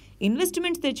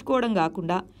ఇన్వెస్ట్మెంట్స్ తెచ్చుకోవడం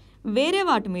కాకుండా వేరే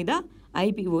వాటి మీద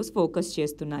ఐపీఓస్ ఫోకస్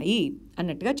చేస్తున్నాయి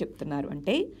అన్నట్టుగా చెప్తున్నారు.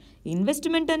 అంటే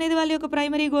ఇన్వెస్ట్మెంట్ అనేది వాళ్ళ యొక్క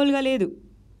ప్రైమరీ గోల్గా లేదు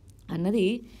అన్నది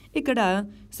ఇక్కడ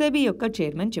సెబీ యొక్క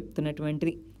చైర్మన్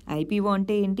చెప్తున్నటువంటిది. ఐపీఓ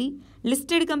అంటే ఏంటి?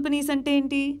 లిస్టెడ్ కంపెనీస్ అంటే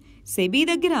ఏంటి? సెబీ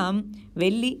దగ్గర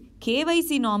వెళ్ళి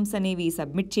కేవైసీ నామ్స్ అనేవి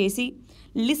సబ్మిట్ చేసి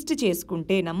లిస్ట్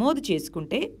చేసుకుంటే, నమోదు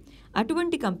చేసుకుంటే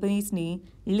అటువంటి కంపెనీస్ని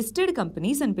లిస్టెడ్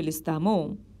కంపెనీస్ అని పిలుస్తాము.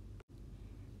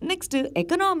 Next,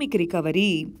 economic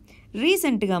recovery.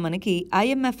 రీసెంట్గా మనకి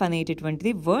ఐఎంఎఫ్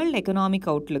అనేటటువంటిది world economic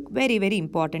outlook, very very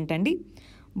important అండి.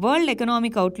 వరల్డ్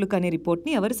ఎకనామిక్ అవుట్లుక్ అనే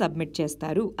రిపోర్ట్ని ఎవరు సబ్మిట్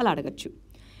చేస్తారు అలా అడగచ్చు.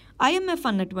 ఐఎంఎఫ్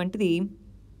అన్నటువంటిది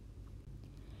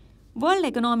వరల్డ్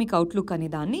ఎకనామిక్ అవుట్లుక్ అనే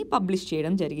దాన్ని పబ్లిష్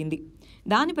చేయడం జరిగింది.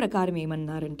 దాని ప్రకారం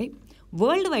ఏమన్నారంటే,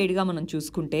 వరల్డ్ వైడ్గా మనం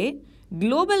చూసుకుంటే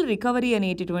గ్లోబల్ రికవరీ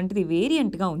అనేటటువంటిది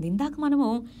వేరియంట్గా ఉంది. ఇందాక మనము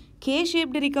కే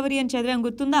షేప్డ్ రికవరీ అని చదివాం,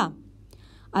 గుర్తుందా?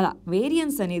 అలా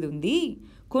వేరియన్స్ అనేది ఉంది.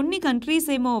 కొన్ని కంట్రీస్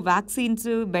ఏమో వ్యాక్సిన్స్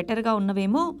బెటర్గా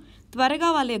ఉన్నవేమో త్వరగా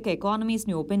వాళ్ళ యొక్క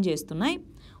ఎకానమీస్ని ఓపెన్ చేస్తున్నాయి,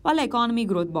 వాళ్ళ ఎకానమీ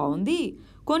గ్రోత్ బాగుంది.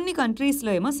 కొన్ని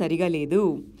కంట్రీస్లో ఏమో సరిగా లేదు.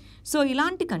 సో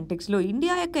ఇలాంటి కంటెక్స్లో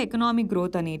ఇండియా యొక్క ఎకనామిక్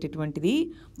గ్రోత్ అనేటటువంటిది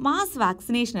మాస్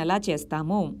వ్యాక్సినేషన్ ఎలా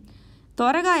చేస్తామో,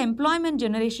 త్వరగా ఎంప్లాయ్మెంట్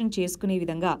జనరేషన్ చేసుకునే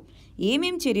విధంగా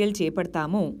ఏమేం చర్యలు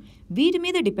చేపడతామో వీటి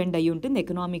మీద డిపెండ్ అయ్యి ఉంటుంది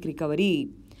ఎకనామిక్ రికవరీ.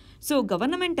 సో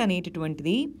గవర్నమెంట్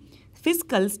అనేటటువంటిది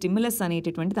ఫిస్కల్ స్టిమ్యులస్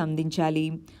అనేటటువంటిది అందించాలి.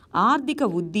 ఆర్థిక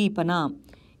ఉద్దీపన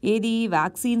ఏది?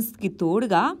 వ్యాక్సిన్స్కి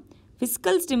తోడుగా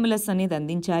ఫిస్కల్ స్టిమ్యులస్ అనేది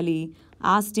అందించాలి.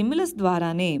 ఆ స్టిమ్యులస్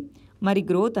ద్వారానే మరి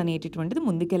గ్రోత్ అనేటటువంటిది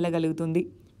ముందుకెళ్ళగలుగుతుంది.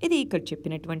 ఇది ఇక్కడ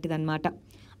చెప్పినటువంటిది అన్నమాట.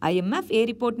 ఐఎంఎఫ్ ఏ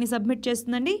రిపోర్ట్ని సబ్మిట్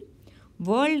చేస్తుందండి?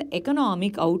 వరల్డ్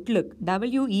ఎకనామిక్ అవుట్లుక్,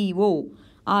 WEO,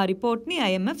 ఆ రిపోర్ట్ని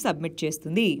ఐఎంఎఫ్ సబ్మిట్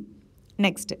చేస్తుంది.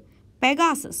 Next,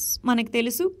 Pegasus. మనకు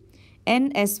తెలుసు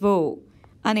NSO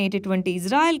అనేటటువంటి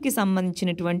ఇజ్రాయెల్కి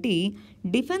సంబంధించినటువంటి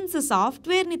డిఫెన్స్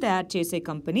సాఫ్ట్వేర్ని తయారు చేసే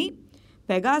కంపెనీ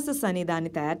పెగాసస్ అనే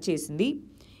దాన్ని తయారు చేసింది.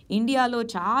 ఇండియాలో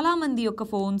చాలామంది యొక్క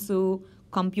ఫోన్స్,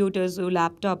 కంప్యూటర్స్,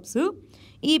 ల్యాప్టాప్స్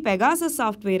ఈ పెగాసస్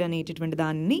సాఫ్ట్వేర్ అనేటటువంటి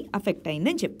దాన్ని అఫెక్ట్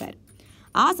అయిందని చెప్పారు.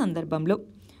 ఆ సందర్భంలో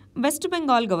వెస్ట్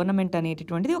బెంగాల్ గవర్నమెంట్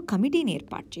అనేటటువంటిది ఒక కమిటీని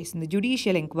ఏర్పాటు చేసింది,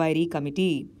 జ్యుడిషియల్ ఎంక్వైరీ కమిటీ.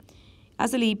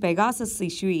 అసలు ఈ పెగాసస్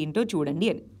ఇష్యూ ఏంటో చూడండి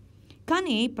అని.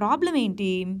 కానీ ప్రాబ్లం ఏంటి?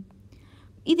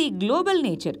 ఇది గ్లోబల్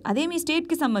నేచర్, అదేమీ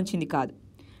స్టేట్కి సంబంధించింది కాదు.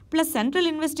 Plus central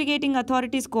investigating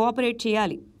authorities cooperate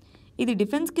చేయాలి. ఇది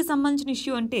డిఫెన్స్కి సంబంధించిన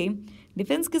ఇష్యూ అంటే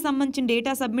డిఫెన్స్కి సంబంధించిన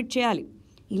డేటా సబ్మిట్ చేయాలి.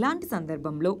 ఇలాంటి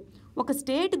సందర్భంలో ఒక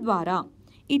స్టేట్ ద్వారా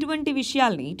ఇటువంటి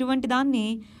విషయాల్ని ఇటువంటి దాన్ని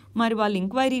మరి వాళ్ళు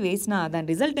ఎంక్వైరీ వేసినా దాని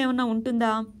రిజల్ట్ ఏమన్నా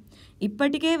ఉంటుందా?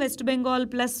 ఇప్పటికే వెస్ట్ బెంగాల్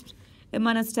ప్లస్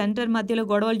మన సెంటర్ మధ్యలో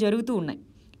గొడవలు జరుగుతూ ఉన్నాయి.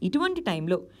 ఇటువంటి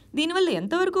టైంలో దీనివల్ల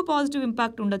ఎంతవరకు పాజిటివ్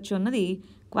ఇంపాక్ట్ ఉండొచ్చు అన్నది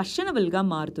క్వశ్చనబుల్గా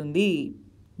మారుతుంది.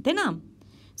 అంతేనా?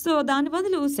 సో దాని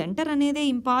బదులు సెంటర్ అనేదే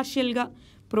ఇంపార్షియల్గా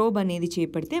ప్రోబ్ అనేది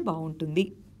చేపడితే బాగుంటుంది.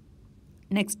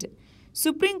 నెక్స్ట్,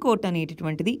 సుప్రీంకోర్టు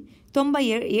అనేటటువంటిది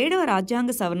 97వ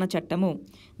రాజ్యాంగ సవరణ చట్టము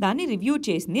దాన్ని రివ్యూ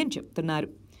చేసింది అని చెప్తున్నారు.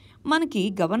 మనకి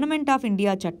గవర్నమెంట్ ఆఫ్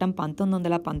ఇండియా చట్టం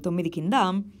 1919 కింద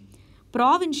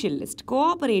ప్రావిన్షియల్ లిస్ట్,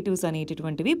 కోఆపరేటివ్స్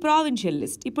అనేటటువంటివి ప్రావిన్షియల్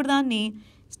లిస్ట్, ఇప్పుడు దాన్ని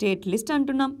స్టేట్ లిస్ట్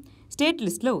అంటున్నాం. స్టేట్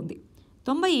లిస్ట్లో ఉంది.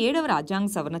 97వ రాజ్యాంగ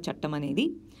సవరణ చట్టం అనేది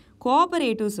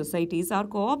cooperative societies are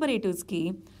కోఆపరేటివ్స్కి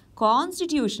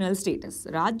constitutional status,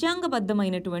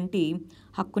 రాజ్యాంగబద్ధమైనటువంటి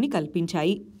హక్కుని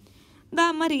కల్పించాయి.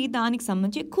 మరి దానికి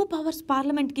సంబంధించి ఎక్కువ పవర్స్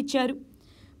పార్లమెంట్కి ఇచ్చారు.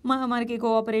 మనకి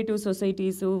కోఆపరేటివ్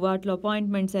సొసైటీస్ వాటిలో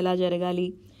అపాయింట్మెంట్స్ ఎలా జరగాలి,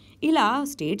 ఇలా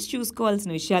స్టేట్స్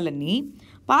చూసుకోవాల్సిన విషయాలన్నీ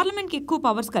పార్లమెంట్కి ఎక్కువ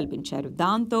పవర్స్ కల్పించారు.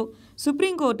 దాంతో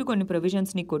సుప్రీంకోర్టు కొన్ని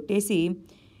ప్రొవిజన్స్ని కొట్టేసి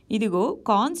ఇదిగో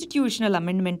కాన్స్టిట్యూషనల్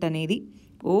అమెండ్మెంట్ అనేది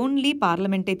ఓన్లీ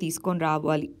పార్లమెంటే తీసుకొని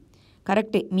రావాలి,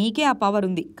 కరెక్టే, మీకే ఆ పవర్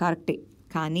ఉంది, కరెక్టే,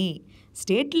 కానీ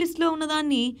స్టేట్ లిస్ట్లో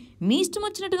ఉన్నదాన్ని మీ ఇష్టం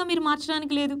వచ్చినట్టుగా మీరు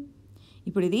మార్చడానికి లేదు.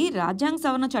 ఇప్పుడు ఇది రాజ్యాంగ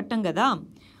సవరణ చట్టం కదా,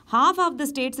 half of the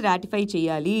states ratify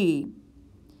చేయాలి.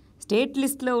 స్టేట్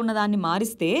లిస్ట్లో ఉన్నదాన్ని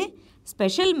మారిస్తే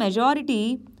special majority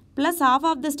plus half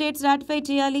of the states ratify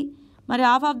చేయాలి. మరి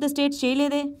హాఫ్ ఆఫ్ ద స్టేట్స్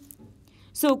చేయలేదే.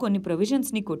 సో కొన్ని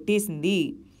ప్రొవిజన్స్ని కొట్టేసింది.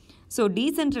 సో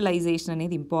డీసెంట్రలైజేషన్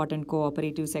అనేది ఇంపార్టెంట్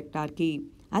కోఆపరేటివ్ సెక్టార్కి,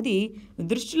 అది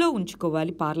దృష్టిలో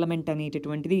ఉంచుకోవాలి పార్లమెంట్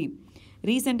అనేటటువంటిది.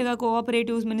 రీసెంట్గా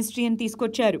కోఆపరేటివ్స్ మినిస్ట్రీ అని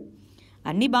తీసుకొచ్చారు,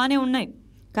 అన్నీ బాగానే ఉన్నాయి,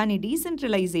 కానీ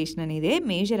డీసెంట్రలైజేషన్ అనేదే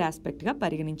మేజర్ ఆస్పెక్ట్గా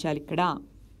పరిగణించాలి ఇక్కడ.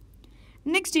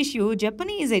 Next issue,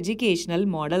 Japanese educational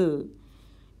model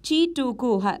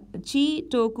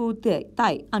చీటోకు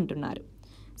Thai అంటున్నారు.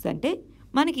 అంటే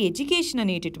మనకి ఎడ్యుకేషన్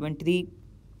అనేటటువంటిది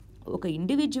ఒక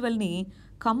ఇండివిజువల్ని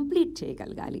కంప్లీట్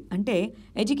చేయగలగాలి. అంటే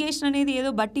ఎడ్యుకేషన్ అనేది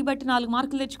ఏదో బట్టి 4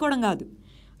 మార్కులు తెచ్చుకోవడం కాదు,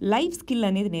 లైఫ్ స్కిల్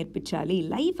అనేది నేర్పించాలి.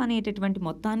 లైఫ్ అనేటటువంటి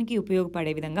మొత్తానికి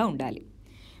ఉపయోగపడే విధంగా ఉండాలి.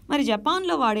 మరి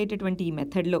జపాన్లో వాడేటటువంటి ఈ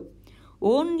మెథడ్లో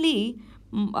ఓన్లీ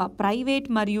ప్రైవేట్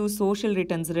మరియు సోషల్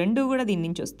రిటర్న్స్ రెండూ కూడా దీని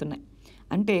నుంచి వస్తున్నాయి.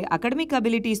 అంటే అకాడమిక్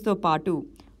అబిలిటీస్తో పాటు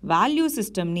వాల్యూ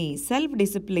సిస్టమ్ని, సెల్ఫ్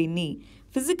డిసిప్లిన్ని,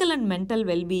 ఫిజికల్ అండ్ మెంటల్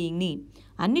వెల్బీయింగ్ని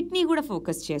అన్నిటినీ కూడా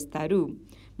ఫోకస్ చేస్తారు.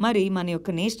 మరి మన యొక్క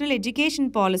నేషనల్ ఎడ్యుకేషన్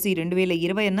పాలసీ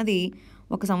 2020 అన్నది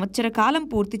 1 సంవత్సర కాలం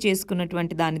పూర్తి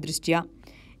చేసుకున్నటువంటి దాని దృష్ట్యా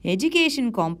ఎడ్యుకేషన్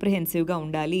కాంప్రహెన్సివ్గా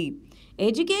ఉండాలి.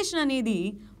 ఎడ్యుకేషన్ అనేది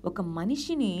ఒక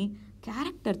మనిషిని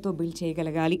క్యారెక్టర్తో బిల్డ్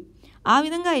చేయగలగాలి. ఆ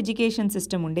విధంగా ఎడ్యుకేషన్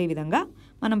సిస్టమ్ ఉండే విధంగా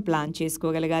మనం plan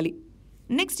చేసుకోగలగాలి.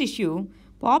 Next issue,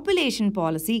 population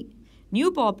policy, new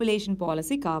population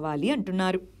policy కావాలి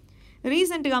అంటున్నారు.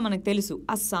 రీసెంట్గా మనకు తెలుసు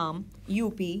అస్సాం,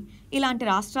 యూపీ ఇలాంటి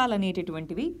రాష్ట్రాలు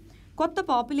అనేటటువంటివి కొత్త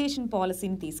పాపులేషన్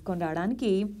పాలసీని తీసుకొని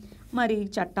రావడానికి మరి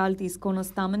చట్టాలు తీసుకొని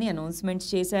వస్తామని అనౌన్స్మెంట్స్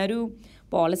చేశారు,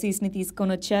 పాలసీస్ని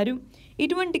తీసుకొని వచ్చారు.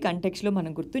 ఇటువంటి కంటెక్స్లో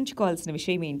మనం గుర్తుంచుకోవాల్సిన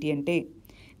విషయం ఏంటి అంటే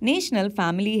national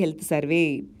family health survey,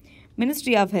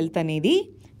 ministry of health అనేది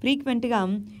ఫ్రీక్వెంట్గా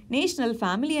నేషనల్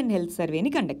ఫ్యామిలీ అండ్ హెల్త్ సర్వేని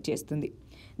కండక్ట్ చేస్తుంది.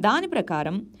 దాని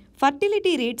ప్రకారం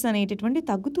ఫర్టిలిటీ రేట్స్ అనేటటువంటి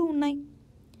తగ్గుతూ ఉన్నాయి.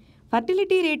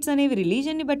 ఫర్టిలిటీ రేట్స్ అనేవి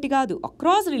రిలీజన్ని బట్టి కాదు,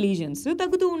 అక్రాస్ రిలీజన్స్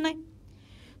తగ్గుతూ ఉన్నాయి.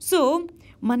 సో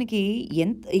మనకి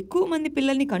ఎంత ఎక్కువ మంది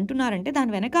పిల్లల్ని కంటున్నారంటే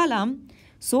దాని వెనకాల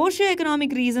సోషియో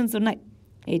ఎకనామిక్ రీజన్స్ ఉన్నాయి.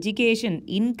 Education,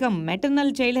 income,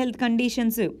 maternal child health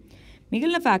conditions,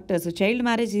 మిగిలిన ఫ్యాక్టర్స్, చైల్డ్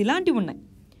మ్యారేజ్ ఇలాంటివి ఉన్నాయి.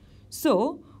 So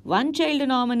 1 child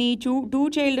nominee, 2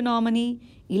 child nominee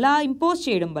ఇలా ఇంపోజ్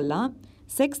చేయడం వల్ల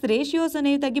సెక్స్ రేషియోస్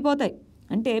అనేవి తగ్గిపోతాయి.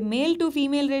 అంటే మేల్ టు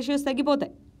ఫీమేల్ రేషియోస్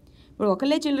తగ్గిపోతాయి. ఇప్పుడు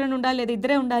ఒకళ్ళే చిల్డ్రన్ ఉండాలి లేదా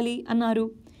ఇద్దరే ఉండాలి అన్నారు,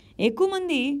 ఎక్కువ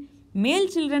మంది మేల్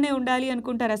చిల్డ్రనే ఉండాలి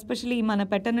అనుకుంటారు, ఎస్పెషలీ మన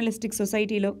పెటర్నలిస్టిక్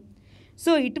సొసైటీలో.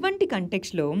 సో ఇటువంటి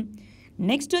కంటెక్స్లో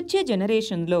నెక్స్ట్ వచ్చే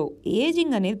జనరేషన్లో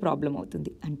ఏజింగ్ అనేది ప్రాబ్లం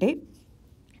అవుతుంది. అంటే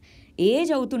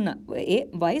ఏజ్ అవుతున్న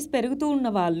వయసు పెరుగుతూ ఉన్న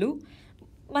వాళ్ళు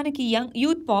మనకి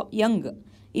యంగ్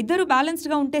ఇద్దరు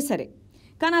బ్యాలెన్స్డ్గా ఉంటే సరే,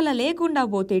 కానీ అలా లేకుండా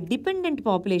పోతే డిపెండెంట్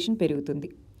పాపులేషన్ పెరుగుతుంది.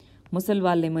 ముసలి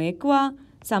వాళ్ళేమో ఎక్కువ,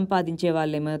 సంపాదించే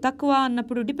వాళ్ళేమో తక్కువ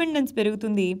అన్నప్పుడు డిపెండెన్స్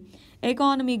పెరుగుతుంది.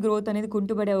 ఎకానమీ గ్రోత్ అనేది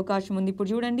కుంటుపడే అవకాశం ఉంది. ఇప్పుడు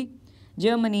చూడండి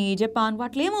జర్మనీ, జపాన్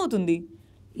వాటిలో ఏమవుతుంది,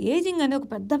 ఏజింగ్ అనేది ఒక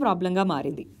పెద్ద ప్రాబ్లంగా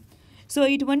మారింది. సో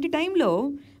ఇటువంటి టైంలో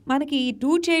మనకి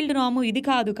 2 చైల్డ్ నాము ఇది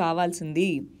కాదు కావాల్సింది,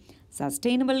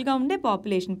 సస్టైనబుల్గా ఉండే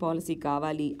పాపులేషన్ పాలసీ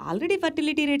కావాలి. ఆల్రెడీ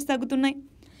ఫర్టిలిటీ రేట్స్ తగ్గుతున్నాయి,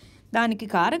 దానికి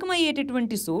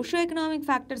కారకమయ్యేటటువంటి సోషో ఎకనామిక్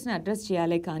ఫ్యాక్టర్స్ని అడ్రస్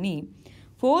చేయాలి, కానీ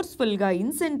ఫోర్స్ఫుల్గా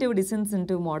ఇన్సెంటివ్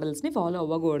డిసిన్సెంటివ్ మోడల్స్ని ఫాలో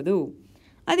అవ్వకూడదు.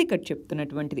 అది ఇక్కడ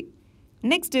చెప్తున్నటువంటిది.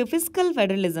 నెక్స్ట్ ఫిస్కల్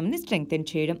ఫెడరలిజంని స్ట్రెంగ్తెన్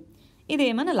చేయడం. ఇదే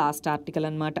మన లాస్ట్ ఆర్టికల్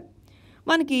అన్నమాట.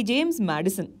 మనకి జేమ్స్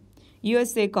మాడిసన్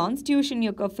యుఎస్ఏ కాన్స్టిట్యూషన్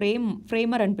యొక్క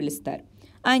ఫ్రేమర్ అని పిలుస్తారు.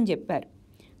 ఆయన చెప్పారు,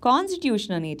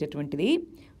 కాన్స్టిట్యూషన్ అనేటటువంటిది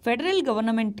ఫెడరల్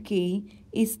గవర్నమెంట్కి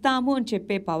ఇస్తాము అని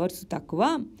చెప్పే పవర్స్ తక్కువ,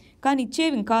 కానీ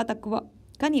ఇచ్చేవి ఇంకా తక్కువ,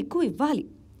 కానీ ఎక్కువ ఇవ్వాలి.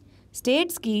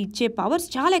 స్టేట్స్కి ఇచ్చే పవర్స్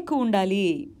చాలా ఎక్కువ ఉండాలి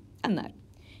అన్నారు.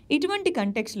 ఇటువంటి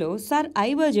కంటెక్స్లో సర్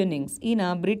ఐవర్ జెన్నింగ్స్, ఈయన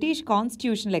బ్రిటిష్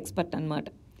కాన్స్టిట్యూషనల్ ఎక్స్పర్ట్ అన్నమాట.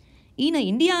 ఈయన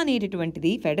ఇండియా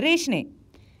అనేటటువంటిది ఫెడరేషనే,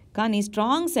 కానీ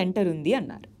స్ట్రాంగ్ సెంటర్ ఉంది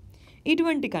అన్నారు.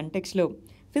 ఇటువంటి కంటెక్స్లో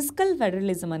ఫిస్కల్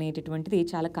ఫెడరలిజం అనేటటువంటిది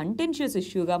చాలా కంటెన్షియస్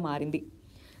ఇష్యూగా మారింది.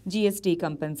 జిఎస్టీ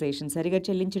కంపెన్సేషన్ సరిగా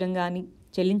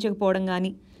చెల్లించకపోవడం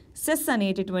కానీ, సెస్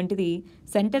అనేటటువంటిది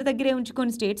సెంటర్ దగ్గరే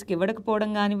ఉంచుకొని స్టేట్స్కి ఇవ్వకపోవడం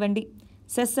కానివ్వండి,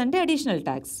 సెస్ అంటే అడిషనల్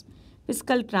ట్యాక్స్,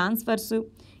 ఫిస్కల్ ట్రాన్స్ఫర్స్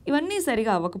ఇవన్నీ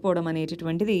సరిగా అవ్వకపోవడం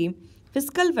అనేటటువంటిది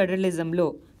ఫిస్కల్ ఫెడరలిజంలో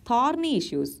థార్నీ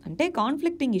ఇష్యూస్, అంటే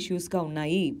కాన్ఫ్లిక్టింగ్ ఇష్యూస్గా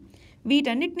ఉన్నాయి.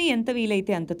 వీటన్నిటినీ ఎంత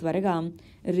వీలైతే అంత త్వరగా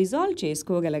రిజాల్వ్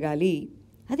చేసుకోగలగాలి,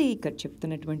 అది ఇక్కడ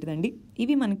చెప్తున్నటువంటిదండి.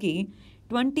 ఇవి మనకి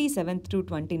 27th to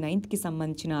 29th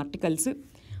సంబంధించిన ఆర్టికల్స్.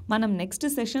 మనం నెక్స్ట్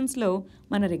సెషన్స్లో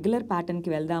మన రెగ్యులర్ ప్యాటర్న్కి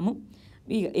వెళ్దాము.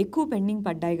 ఎక్కువ పెండింగ్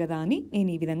పడ్డాయి కదా అని నేను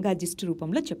ఈ విధంగా జిస్ట్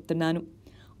రూపంలో చెప్తున్నాను.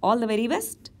 All the very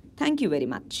best. Thank you very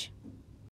much.